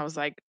me?" And I was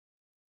like,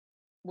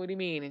 "What do you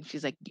mean?" And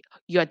she's like,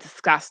 "You're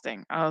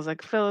disgusting." I was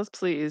like, "Phyllis,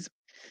 please."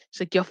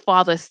 She's like, "Your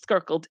father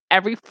circled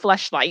every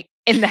fleshlight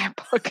in that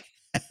book."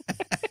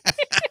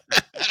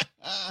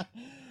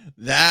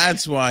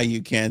 That's why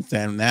you can't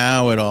stand.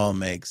 Now it all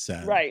makes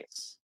sense. Right.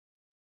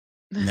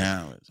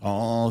 Now it's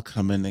all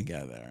coming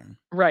together.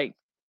 Right.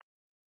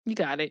 You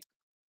got it.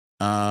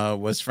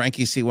 Was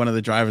Frankie C one of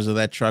the drivers of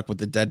that truck with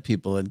the dead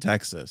people in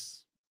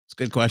Texas? It's a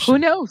good question. Who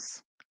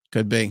knows?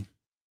 Could be.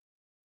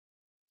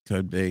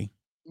 Could be.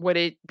 Would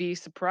it be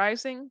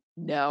surprising?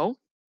 No.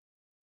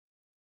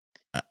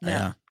 No.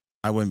 Yeah,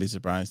 I wouldn't be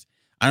surprised.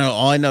 I don't know.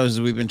 All I know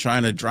is we've been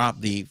trying to drop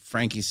the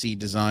Frankie C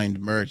designed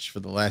merch for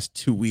the last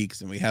 2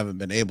 weeks, and we haven't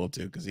been able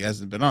to because he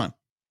hasn't been on.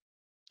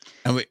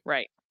 And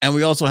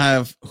we also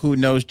have Who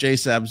Knows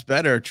J-Sab's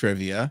Better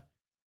trivia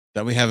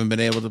that we haven't been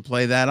able to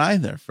play that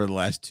either for the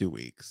last 2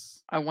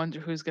 weeks. I wonder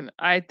who's gonna.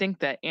 I think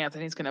that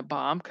Anthony's gonna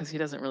bomb because he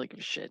doesn't really give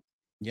a shit.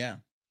 Yeah.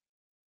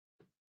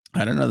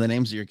 I don't know the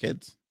names of your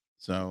kids,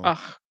 so.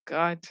 Oh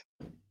God.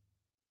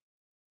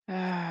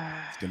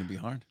 It's gonna be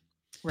hard.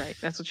 Right.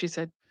 That's what she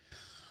said.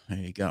 There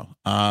you go.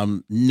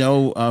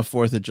 No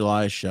 4th of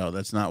July show.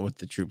 That's not what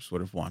the troops would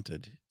have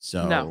wanted.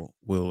 So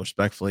we'll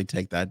respectfully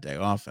take that day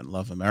off and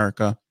love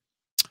America.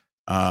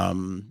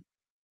 We're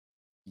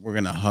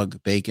gonna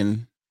hug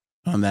bacon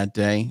on that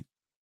day.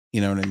 You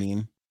know what I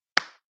mean?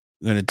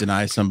 We're gonna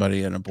deny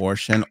somebody an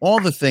abortion. All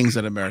the things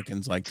that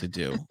Americans like to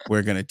do,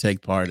 we're gonna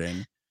take part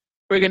in.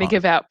 We're gonna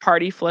give out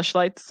party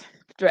fleshlights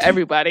to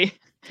everybody.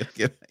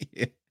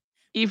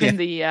 Even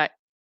the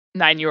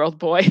 9-year-old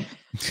boy.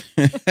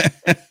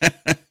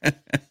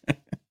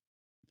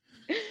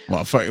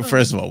 Well,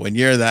 first of all, when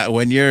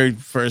you're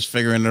first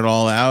figuring it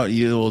all out,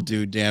 you will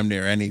do damn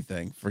near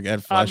anything.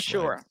 Forget flashlights.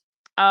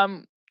 I'm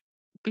sure.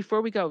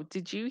 Before we go,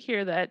 did you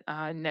hear that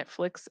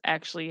Netflix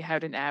actually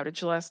had an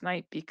outage last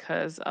night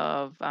because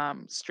of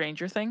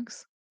Stranger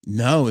Things?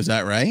 No, is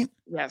that right?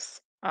 Yes.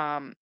 I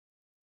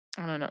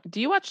don't know. Do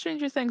you watch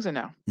Stranger Things or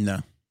no? No.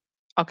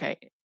 Okay.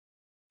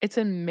 It's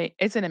an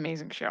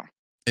amazing show.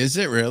 Is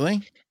it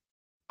really?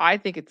 I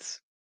think it's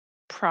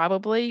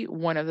probably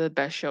one of the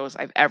best shows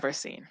I've ever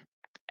seen.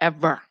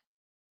 Ever.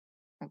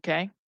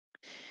 Okay?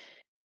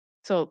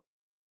 So,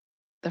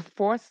 the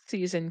 4th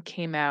season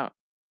came out,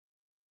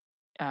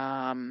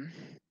 um,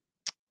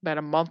 about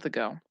a month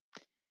ago,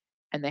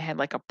 and they had,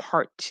 like, a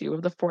part 2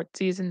 of the 4th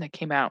season that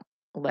came out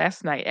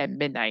last night at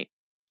midnight,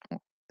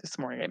 this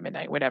morning at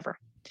midnight, whatever.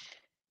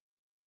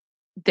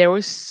 There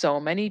was so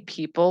many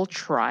people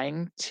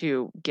trying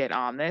to get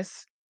on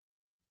this,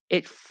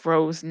 it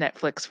froze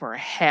Netflix for a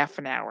half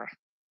an hour.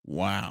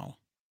 Wow.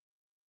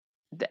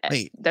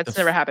 Wait, That's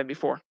never happened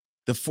before.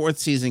 the 4th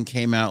season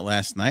came out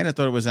last night? I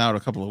thought it was out a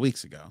couple of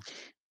weeks ago.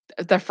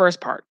 The first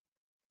part.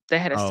 They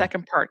had a Oh.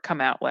 second part come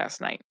out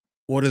last night.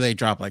 What do they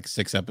drop, like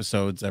 6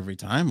 episodes every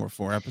time or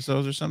 4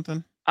 episodes or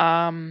something?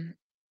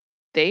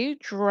 They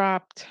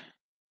dropped,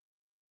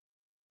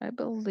 I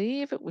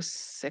believe it was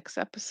 6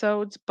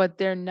 episodes, but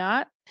they're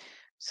not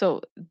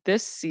so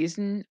this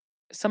season,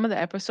 some of the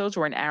episodes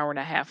were an hour and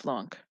a half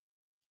long.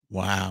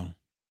 Wow.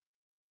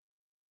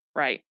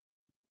 Right.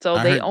 So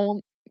I they heard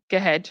own Go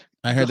ahead.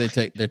 I Go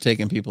heard they're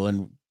taking people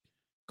in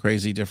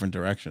crazy different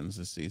directions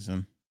this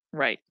season.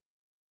 Right.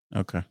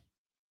 Okay.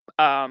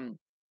 Um,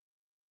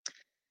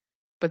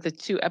 but the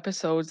 2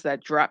 episodes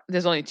that dropped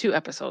there's only 2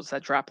 episodes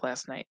that dropped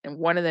last night, and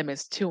one of them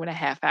is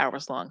 2.5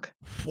 hours long.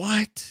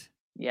 What?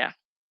 Yeah.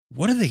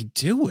 What are they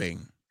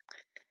doing?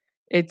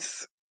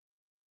 It's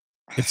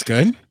It's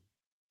good?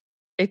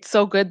 it's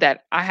so good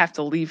that I have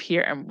to leave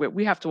here and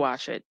we have to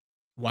watch it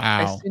as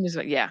Wow. soon as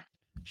yeah.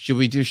 Should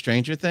we do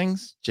Stranger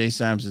Things? Jay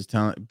Sams is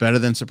telling better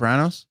than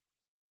Sopranos?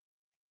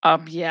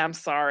 Yeah, I'm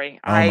sorry.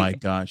 Oh my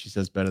god, she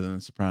says better than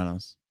The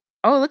Sopranos.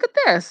 Oh, look at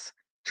this.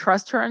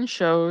 Trust her on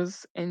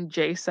shows and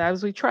Jay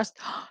Sabs we trust.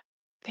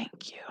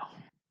 Thank you.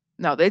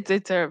 No,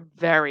 it's a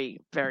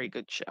very, very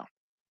good show.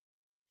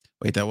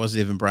 Wait, that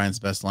wasn't even Brian's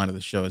best line of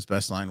the show. His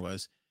best line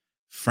was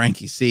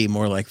Frankie C,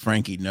 more like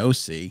Frankie no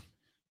C.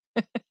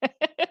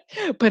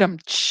 But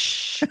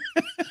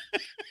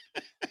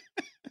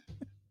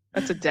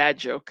that's a dad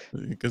joke.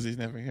 Because he's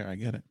never here. I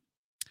get it.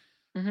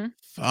 Mhm.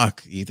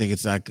 Fuck, you think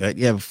it's that good?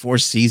 Yeah, 4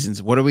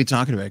 seasons. What are we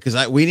talking about?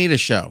 Because we need a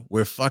show.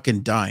 We're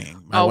fucking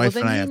dying. My Oh, well wife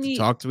and then I you have to need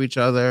talk to each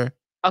other.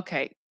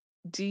 Okay.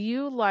 Do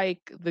you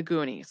like The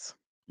Goonies?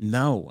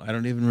 No, I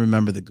don't even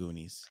remember the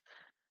Goonies.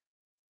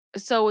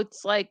 So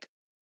it's like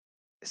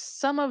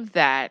some of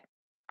that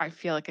I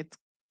feel like it's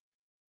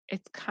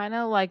kind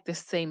of like the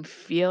same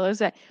feel as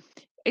that.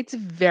 It's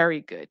very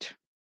good.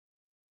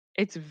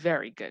 It's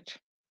very good.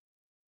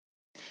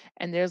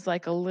 And there's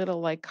like a little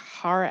like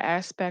horror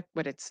aspect,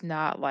 but it's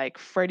not like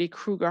Freddy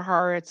Krueger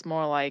horror. It's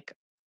more like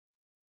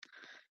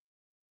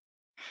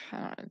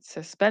it's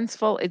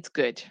suspenseful. It's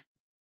good.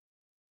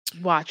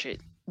 Watch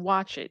it.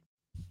 Watch it.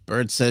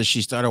 Bird says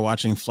she started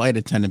watching Flight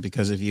Attendant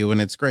because of you,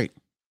 and it's great.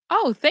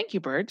 Oh, thank you,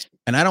 Bird.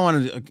 And I don't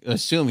want to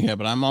assume here,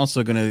 but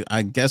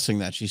I'm guessing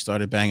that she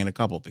started banging a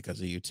couple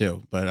because of you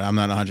too, but I'm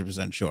not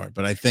 100% sure.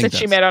 But I think That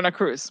she met on a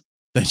cruise.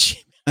 that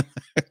she.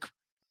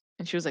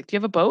 And she was like, "Do you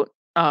have a boat?"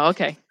 Oh,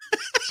 okay.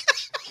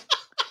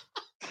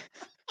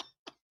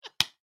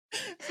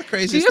 It's the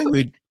craziest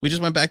thing. We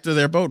just went back to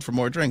their boat for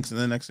more drinks, and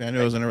the next thing I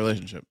knew, I was in a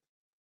relationship.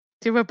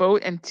 Do you have a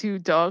boat and 2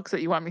 dogs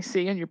that you want me to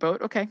see on your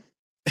boat? Okay.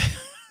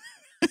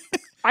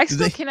 I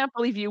still cannot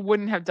believe you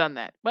wouldn't have done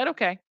that, but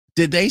okay.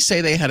 Did they say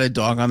they had a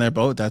dog on their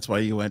boat? That's why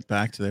you went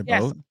back to their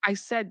Yes, boat? I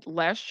said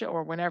last show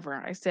or whenever,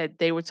 I said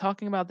they were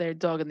talking about their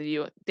dog and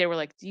they were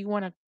like, "Do you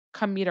wanna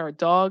come meet our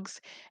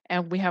dogs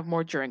and we have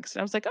more drinks?"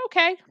 And I was like,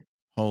 "Okay."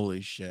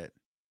 Holy shit.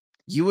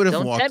 You would have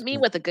Don't walked tempt me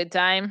with a good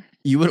time.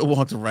 you would have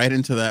walked right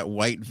into that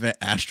white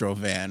Astro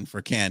van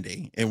for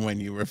candy and when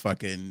you were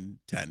fucking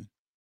 10.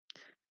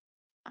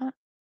 Uh,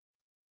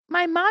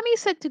 my mommy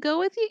said to go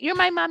with you. You're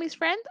my mommy's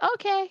friend?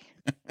 Okay.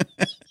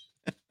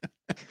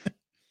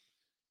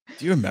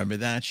 Do you remember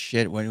that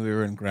shit when we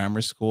were in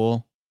grammar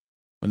school?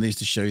 When they used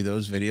to show you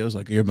those videos,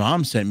 like your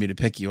mom sent me to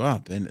pick you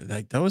up, and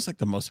like that was like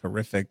the most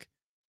horrific.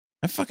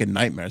 I have fucking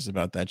nightmares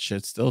about that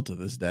shit still to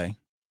this day.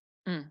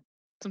 Mm.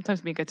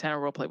 Sometimes me and Katana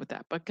role play with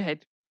that, but go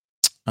ahead.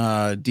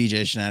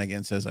 DJ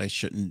Shenanigan says I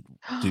shouldn't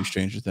do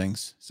Stranger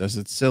Things. Says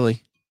it's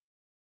silly.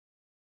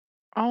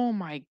 Oh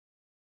my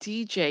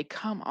DJ,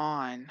 come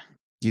on.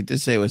 You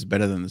did say it was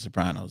better than The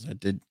Sopranos. I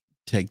did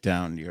take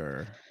down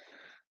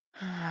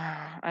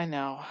I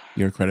know.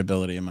 your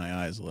credibility in my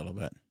eyes a little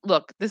bit.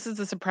 Look, this is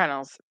The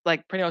Sopranos,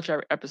 like pretty much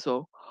every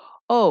episode.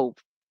 Oh,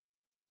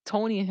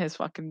 Tony in his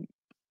fucking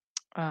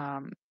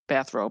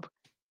bathrobe.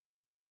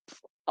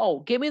 Oh,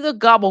 give me the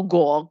gobble,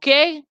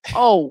 okay?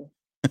 Oh,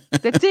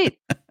 that's it.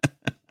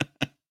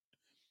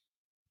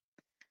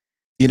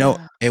 You know,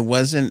 it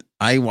wasn't.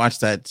 I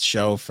watched that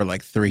show for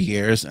like 3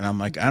 years, and I'm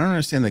like, I don't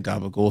understand the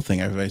gabagool thing.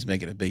 Everybody's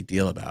making a big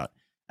deal about.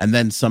 And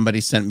then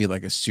somebody sent me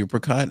like a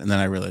supercut, and then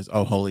I realized,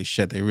 oh, holy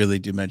shit, they really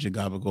do mention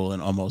gabagool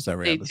in almost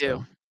every They episode.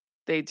 do.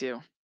 They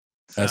do.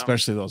 So,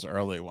 Especially those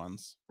early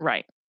ones.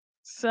 right.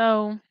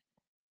 So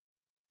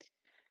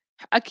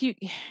What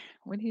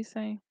did he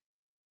say?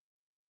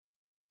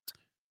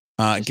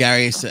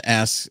 Gary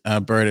asks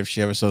Bird if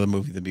she ever saw the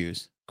movie The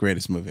Muse.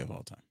 Greatest movie of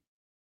all time.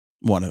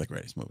 One of the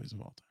greatest movies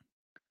of all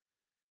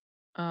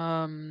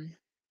time.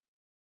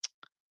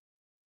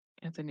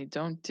 Anthony,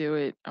 don't do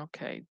it.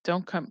 Okay,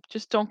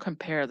 just don't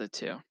compare the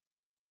two.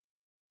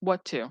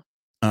 What two?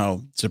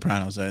 Oh,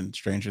 Sopranos and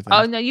Stranger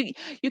Oh Things. no, you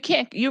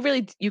can't.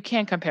 You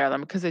can't compare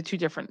them because they're two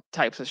different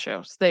types of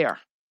shows. They are.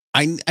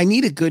 I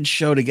need a good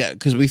show to get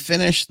because we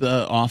finished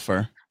The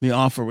Offer. The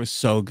Offer was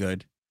so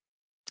good.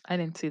 I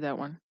didn't see that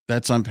one.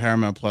 That's on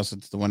Paramount Plus.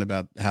 It's the one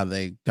about how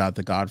they got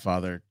The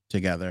Godfather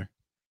together.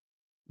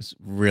 It's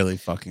really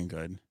fucking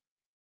good.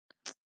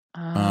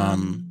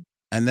 And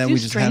then we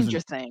just Stranger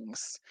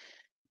Things.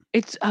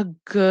 It's a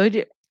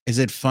good. Is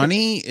it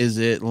funny? Is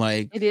it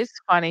like? It is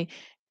funny.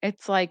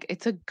 It's like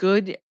it's a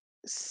good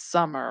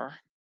summer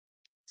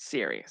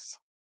series.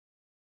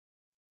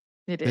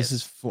 It is. This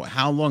is for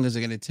how long is it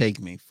going to take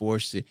me?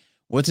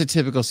 What's a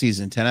typical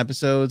season? 10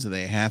 episodes? Are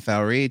they a half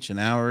hour each? An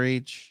hour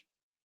each?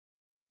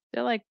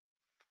 They're like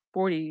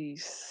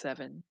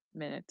 47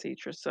 minutes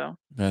each or so.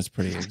 That's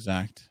pretty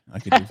exact. I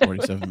could do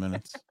 47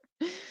 minutes.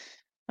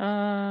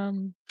 Let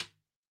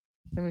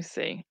me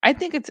see. I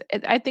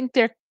think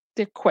they're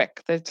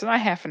quick. It's not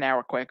half an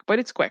hour quick, but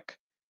it's quick.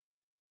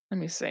 Let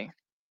me see.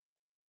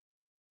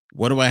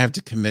 What do I have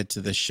to commit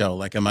to this show?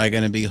 Like, am I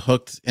going to be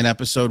hooked in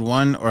episode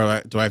 1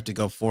 or do I have to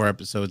go 4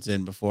 episodes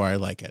in before I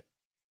like it?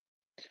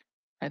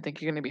 I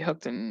think you're going to be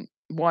hooked in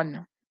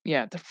 1.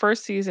 Yeah, the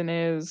first season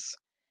is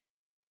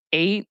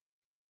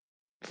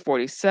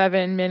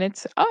 47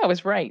 minutes. Oh, I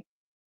was right.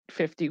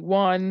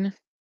 51.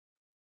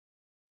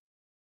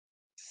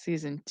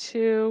 Season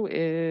 2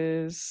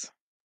 is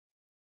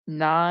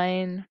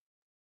 9.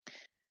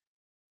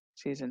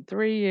 Season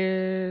 3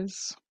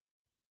 is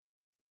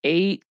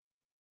 8.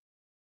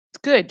 It's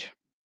good.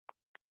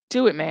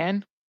 Do it,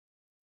 man.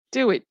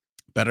 Do it.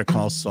 Better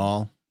Call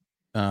Saul.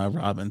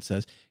 Robin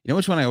says, you know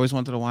which one I always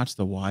wanted to watch?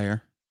 The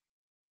Wire.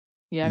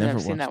 Yeah, I've never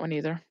seen that one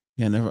either.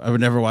 Yeah, I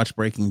would never watch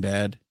Breaking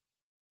Bad.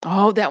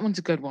 Oh, that one's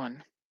a good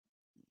one.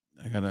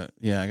 I got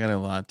a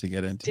lot to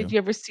get into. Did you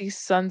ever see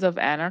Sons of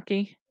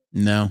Anarchy?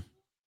 No.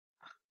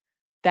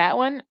 That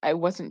one, I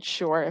wasn't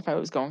sure if I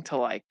was going to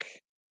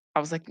like. I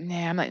was like,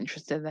 nah, I'm not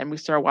interested. And then we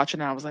started watching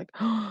it. I was like,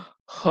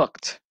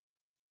 hooked.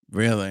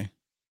 Really?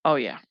 Oh,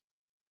 yeah.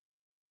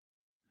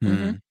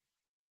 I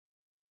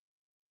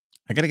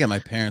got to get my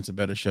parents a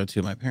better show,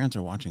 too. My parents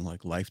are watching,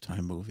 like,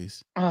 Lifetime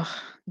movies.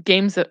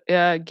 Game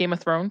of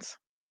Thrones.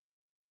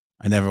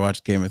 I never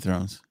watched Game of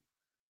Thrones.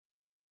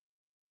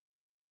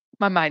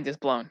 My mind is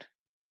blown.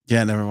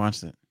 Yeah, I never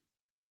watched it.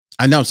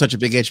 I know I'm such a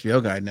big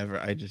HBO guy.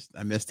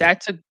 I missed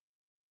it.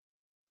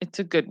 It's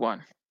a good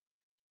one.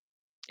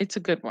 It's a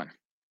good one.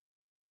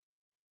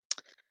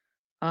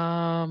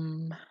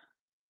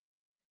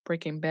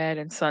 Breaking Bad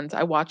and Sons.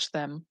 I watched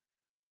them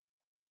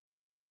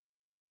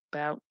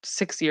about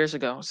 6 years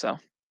ago, so.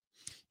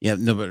 Yeah,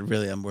 no, but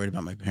really, I'm worried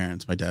about my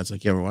parents. My dad's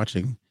like, yeah, we're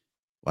watching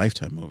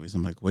Lifetime movies.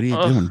 I'm like, what are you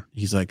doing?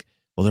 He's like,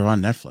 well, they're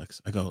on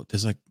Netflix. I go,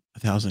 there's like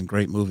 1,000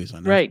 great movies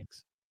on Netflix. Right.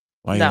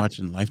 Why are you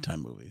watching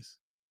Lifetime movies?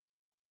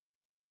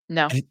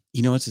 No. And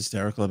you know what's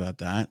hysterical about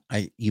that?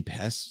 You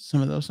pass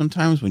some of those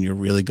sometimes when you're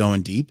really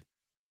going deep,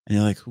 and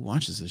you're like, who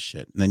watches this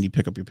shit? And then you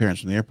pick up your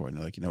parents from the airport, and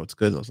they're like, you know, it's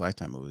good, those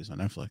Lifetime movies on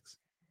Netflix.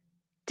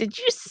 Did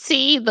you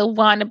see the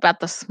one about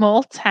the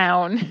small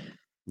town?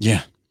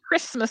 Yeah.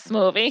 Christmas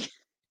movie.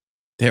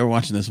 They were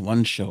watching this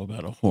one show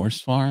about a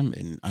horse farm,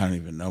 and I don't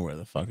even know where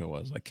the fuck it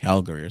was, like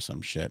Calgary or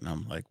some shit. And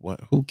I'm like,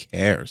 what? Who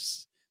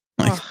cares?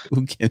 Like,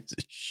 who gives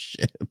a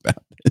shit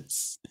about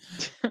this?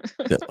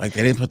 Like,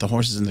 they didn't put the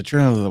horses in the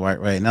trailer the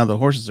right way. Now the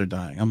horses are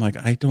dying. I'm like,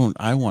 I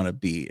want to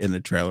be in the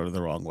trailer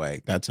the wrong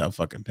way. That's how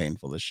fucking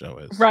painful this show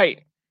is.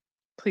 Right.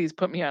 Please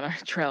put me on a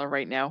trailer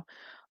right now.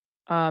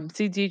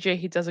 See, DJ,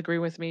 he does agree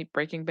with me.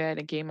 Breaking Bad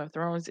and Game of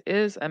Thrones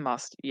is a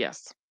must.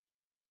 Yes.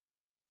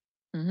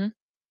 Sorry.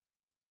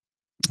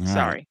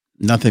 Right.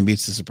 Nothing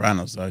beats The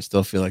Sopranos, though. I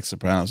still feel like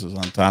Sopranos is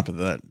on top of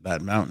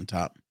that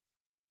mountaintop.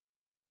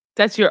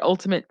 That's your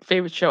ultimate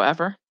favorite show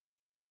ever?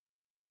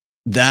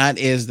 That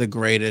is the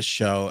greatest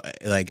show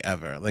like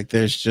ever. Like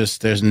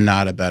there's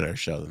not a better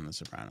show than The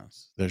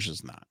Sopranos. There's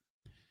just not.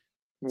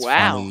 It's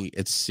funny,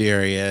 it's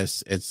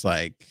serious, it's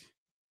like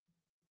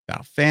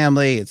about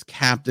family, it's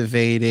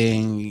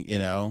captivating, you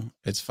know,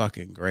 it's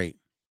fucking great.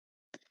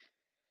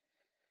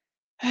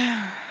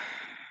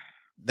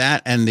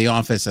 That and The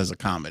Office as a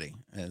comedy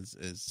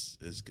is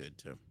good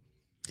too.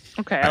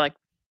 Okay, I like.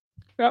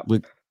 Yep.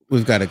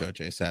 We've got to go,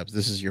 J Sabs.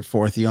 This is your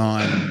 4th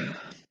yawn.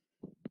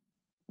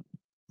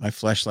 My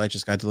fleshlight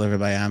just got delivered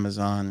by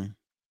Amazon.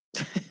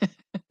 You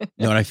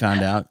know what I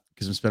found out?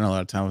 Because I'm spending a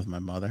lot of time with my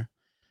mother.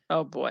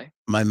 Oh boy.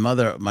 My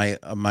mother,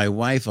 my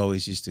wife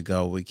always used to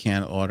go, we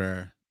can't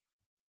order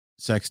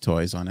sex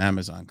toys on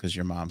Amazon because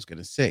your mom's going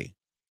to see.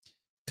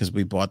 Because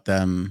we bought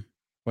them.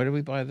 Where did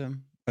we buy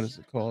them? What is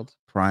it called?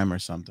 Prime or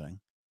something.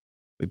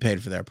 We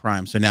paid for their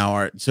Prime. So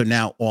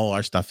now all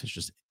our stuff is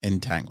just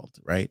entangled,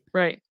 right?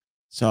 Right.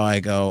 So I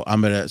go,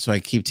 so I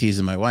keep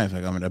teasing my wife.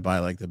 I go, I'm going to buy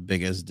like the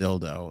biggest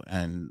dildo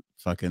and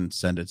fucking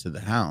send it to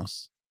the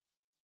house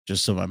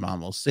just so my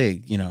mom will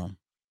see,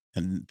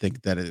 and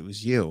think that it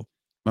was you.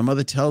 My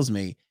mother tells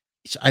me,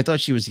 I thought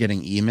she was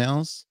getting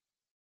emails.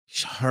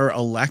 Her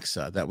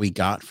Alexa that we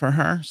got for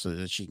her so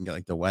that she can get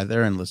like the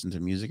weather and listen to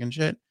music and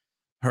shit.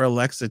 Her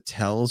Alexa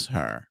tells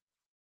her,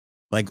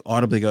 like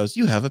audibly goes,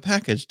 "You have a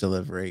package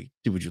delivery.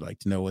 Would you like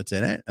to know what's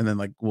in it?" And then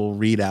like we'll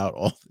read out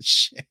all the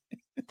shit.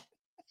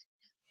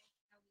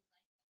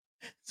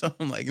 So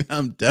I'm like,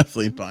 I'm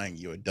definitely buying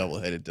you a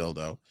double-headed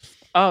dildo.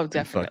 Oh,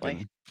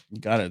 definitely. You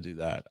gotta do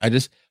that.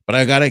 But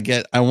I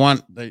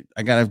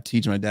gotta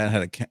teach my dad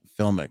how to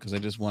film it because I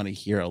just want to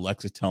hear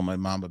Alexa tell my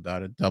mom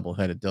about a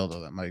double-headed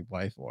dildo that my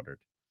wife ordered.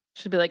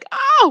 She'd be like,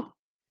 "Oh,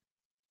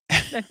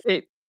 that's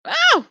it.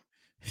 Oh."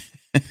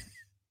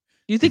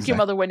 You think your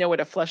mother would know what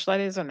a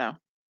fleshlight is or no?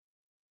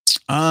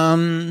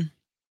 I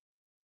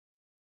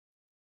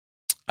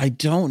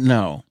don't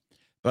know,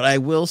 but I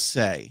will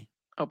say,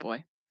 oh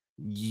boy,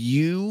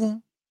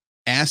 you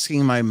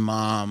asking my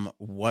mom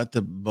what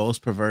the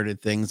most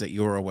perverted things that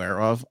you're aware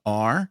of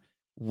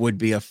would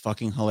be a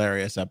fucking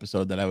hilarious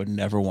episode that I would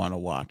never want to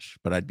watch,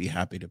 but I'd be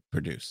happy to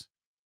produce.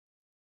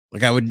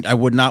 Like I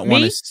would not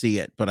want to see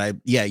it, but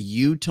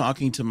you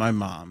talking to my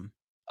mom.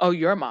 Oh,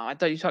 your mom. I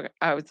thought you talking.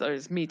 It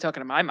was me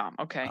talking to my mom.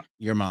 Okay.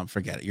 Your mom,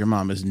 forget it. Your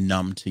mom is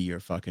numb to your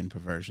fucking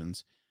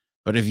perversions.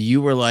 But if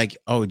you were like,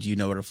 "Oh, do you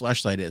know what a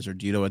fleshlight is, or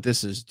do you know what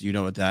this is? Do you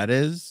know what that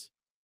is?"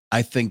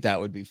 I think that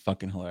would be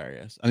fucking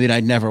hilarious. I mean,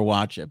 I'd never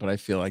watch it, but I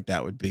feel like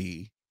that would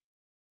be.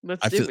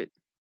 Let's do it.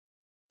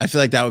 I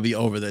feel like that would be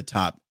over the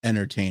top,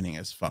 entertaining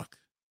as fuck.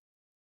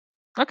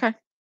 Okay.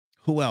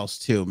 Who else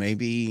too?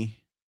 Maybe.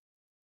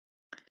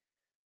 I'm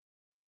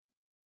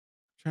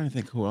trying to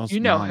think who else. You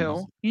know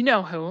who? You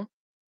know who?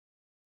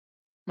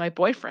 My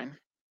boyfriend,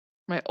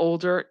 my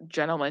older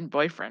gentleman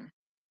boyfriend.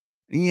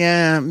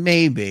 Yeah,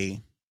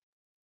 maybe.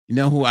 You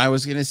know who I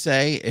was gonna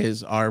say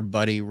is our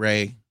buddy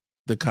Ray,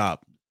 the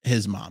cop,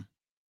 his mom.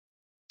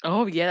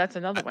 Oh yeah, that's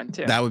another one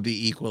too. That would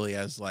be equally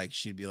as like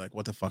she'd be like,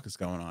 "What the fuck is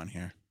going on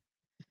here?"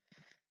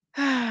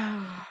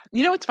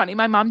 You know what's funny?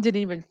 My mom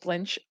didn't even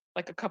flinch.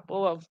 Like a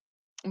couple of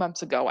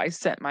months ago, I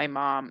sent my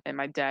mom and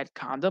my dad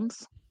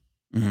condoms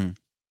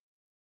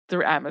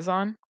through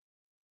Amazon,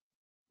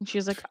 and she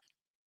was like,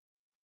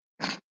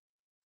 "I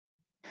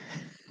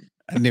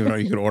didn't even know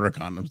you could order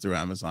condoms through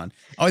Amazon."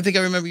 Oh, I think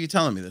I remember you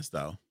telling me this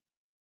though.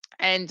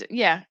 And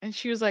yeah, and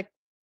she was like,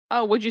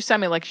 "Oh, would you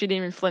send me?" Like she didn't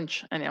even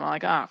flinch, and I'm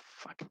like, "Oh,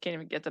 fuck, I can't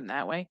even get them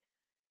that way."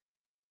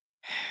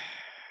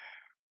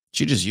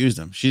 She just used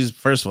them.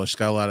 First of all, she's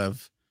got a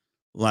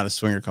lot of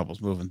swinger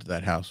couples moving to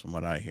that house, from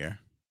what I hear.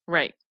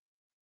 Right.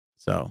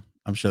 So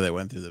I'm sure they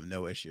went through them,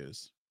 no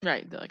issues.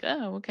 Right. They're like,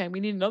 "Oh, okay, we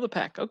need another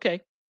pack."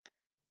 Okay.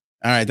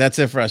 All right, that's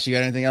it for us. You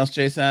got anything else,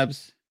 J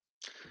Sabs?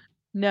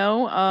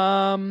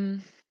 No.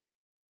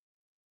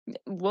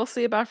 We'll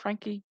see about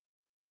Frankie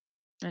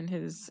and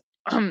his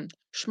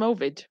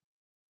schmovid.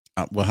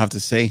 We'll have to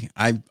see.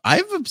 I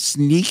have a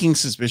sneaking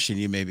suspicion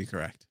you may be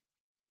correct.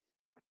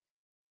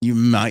 You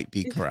might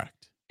be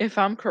correct. If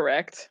I'm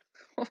correct.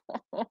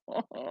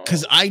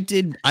 Because I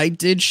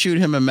did shoot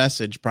him a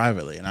message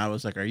privately, and I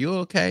was like, "Are you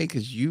okay?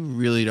 Because you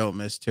really don't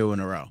miss 2 in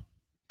a row."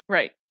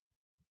 Right.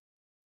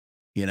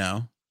 You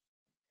know?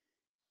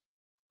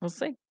 We'll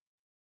see.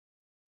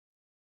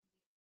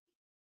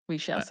 We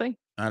shall see.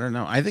 I don't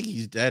know. I think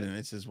he's dead, and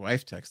it's his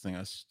wife texting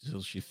us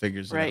till she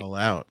figures it all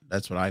out.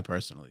 That's what I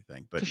personally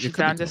think. But she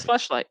found his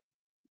fleshlight.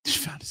 She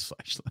found his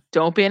fleshlight.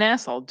 Don't be an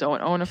asshole.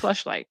 Don't own a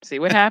fleshlight. See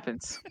what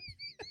happens.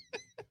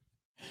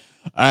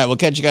 All right, we'll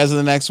catch you guys in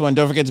the next one.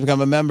 Don't forget to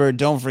become a member.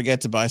 Don't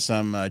forget to buy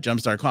some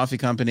Jumpstart Coffee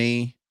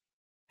Company.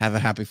 Have a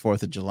happy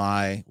 4th of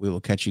July. We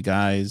will catch you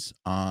guys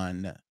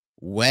on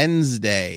Wednesday.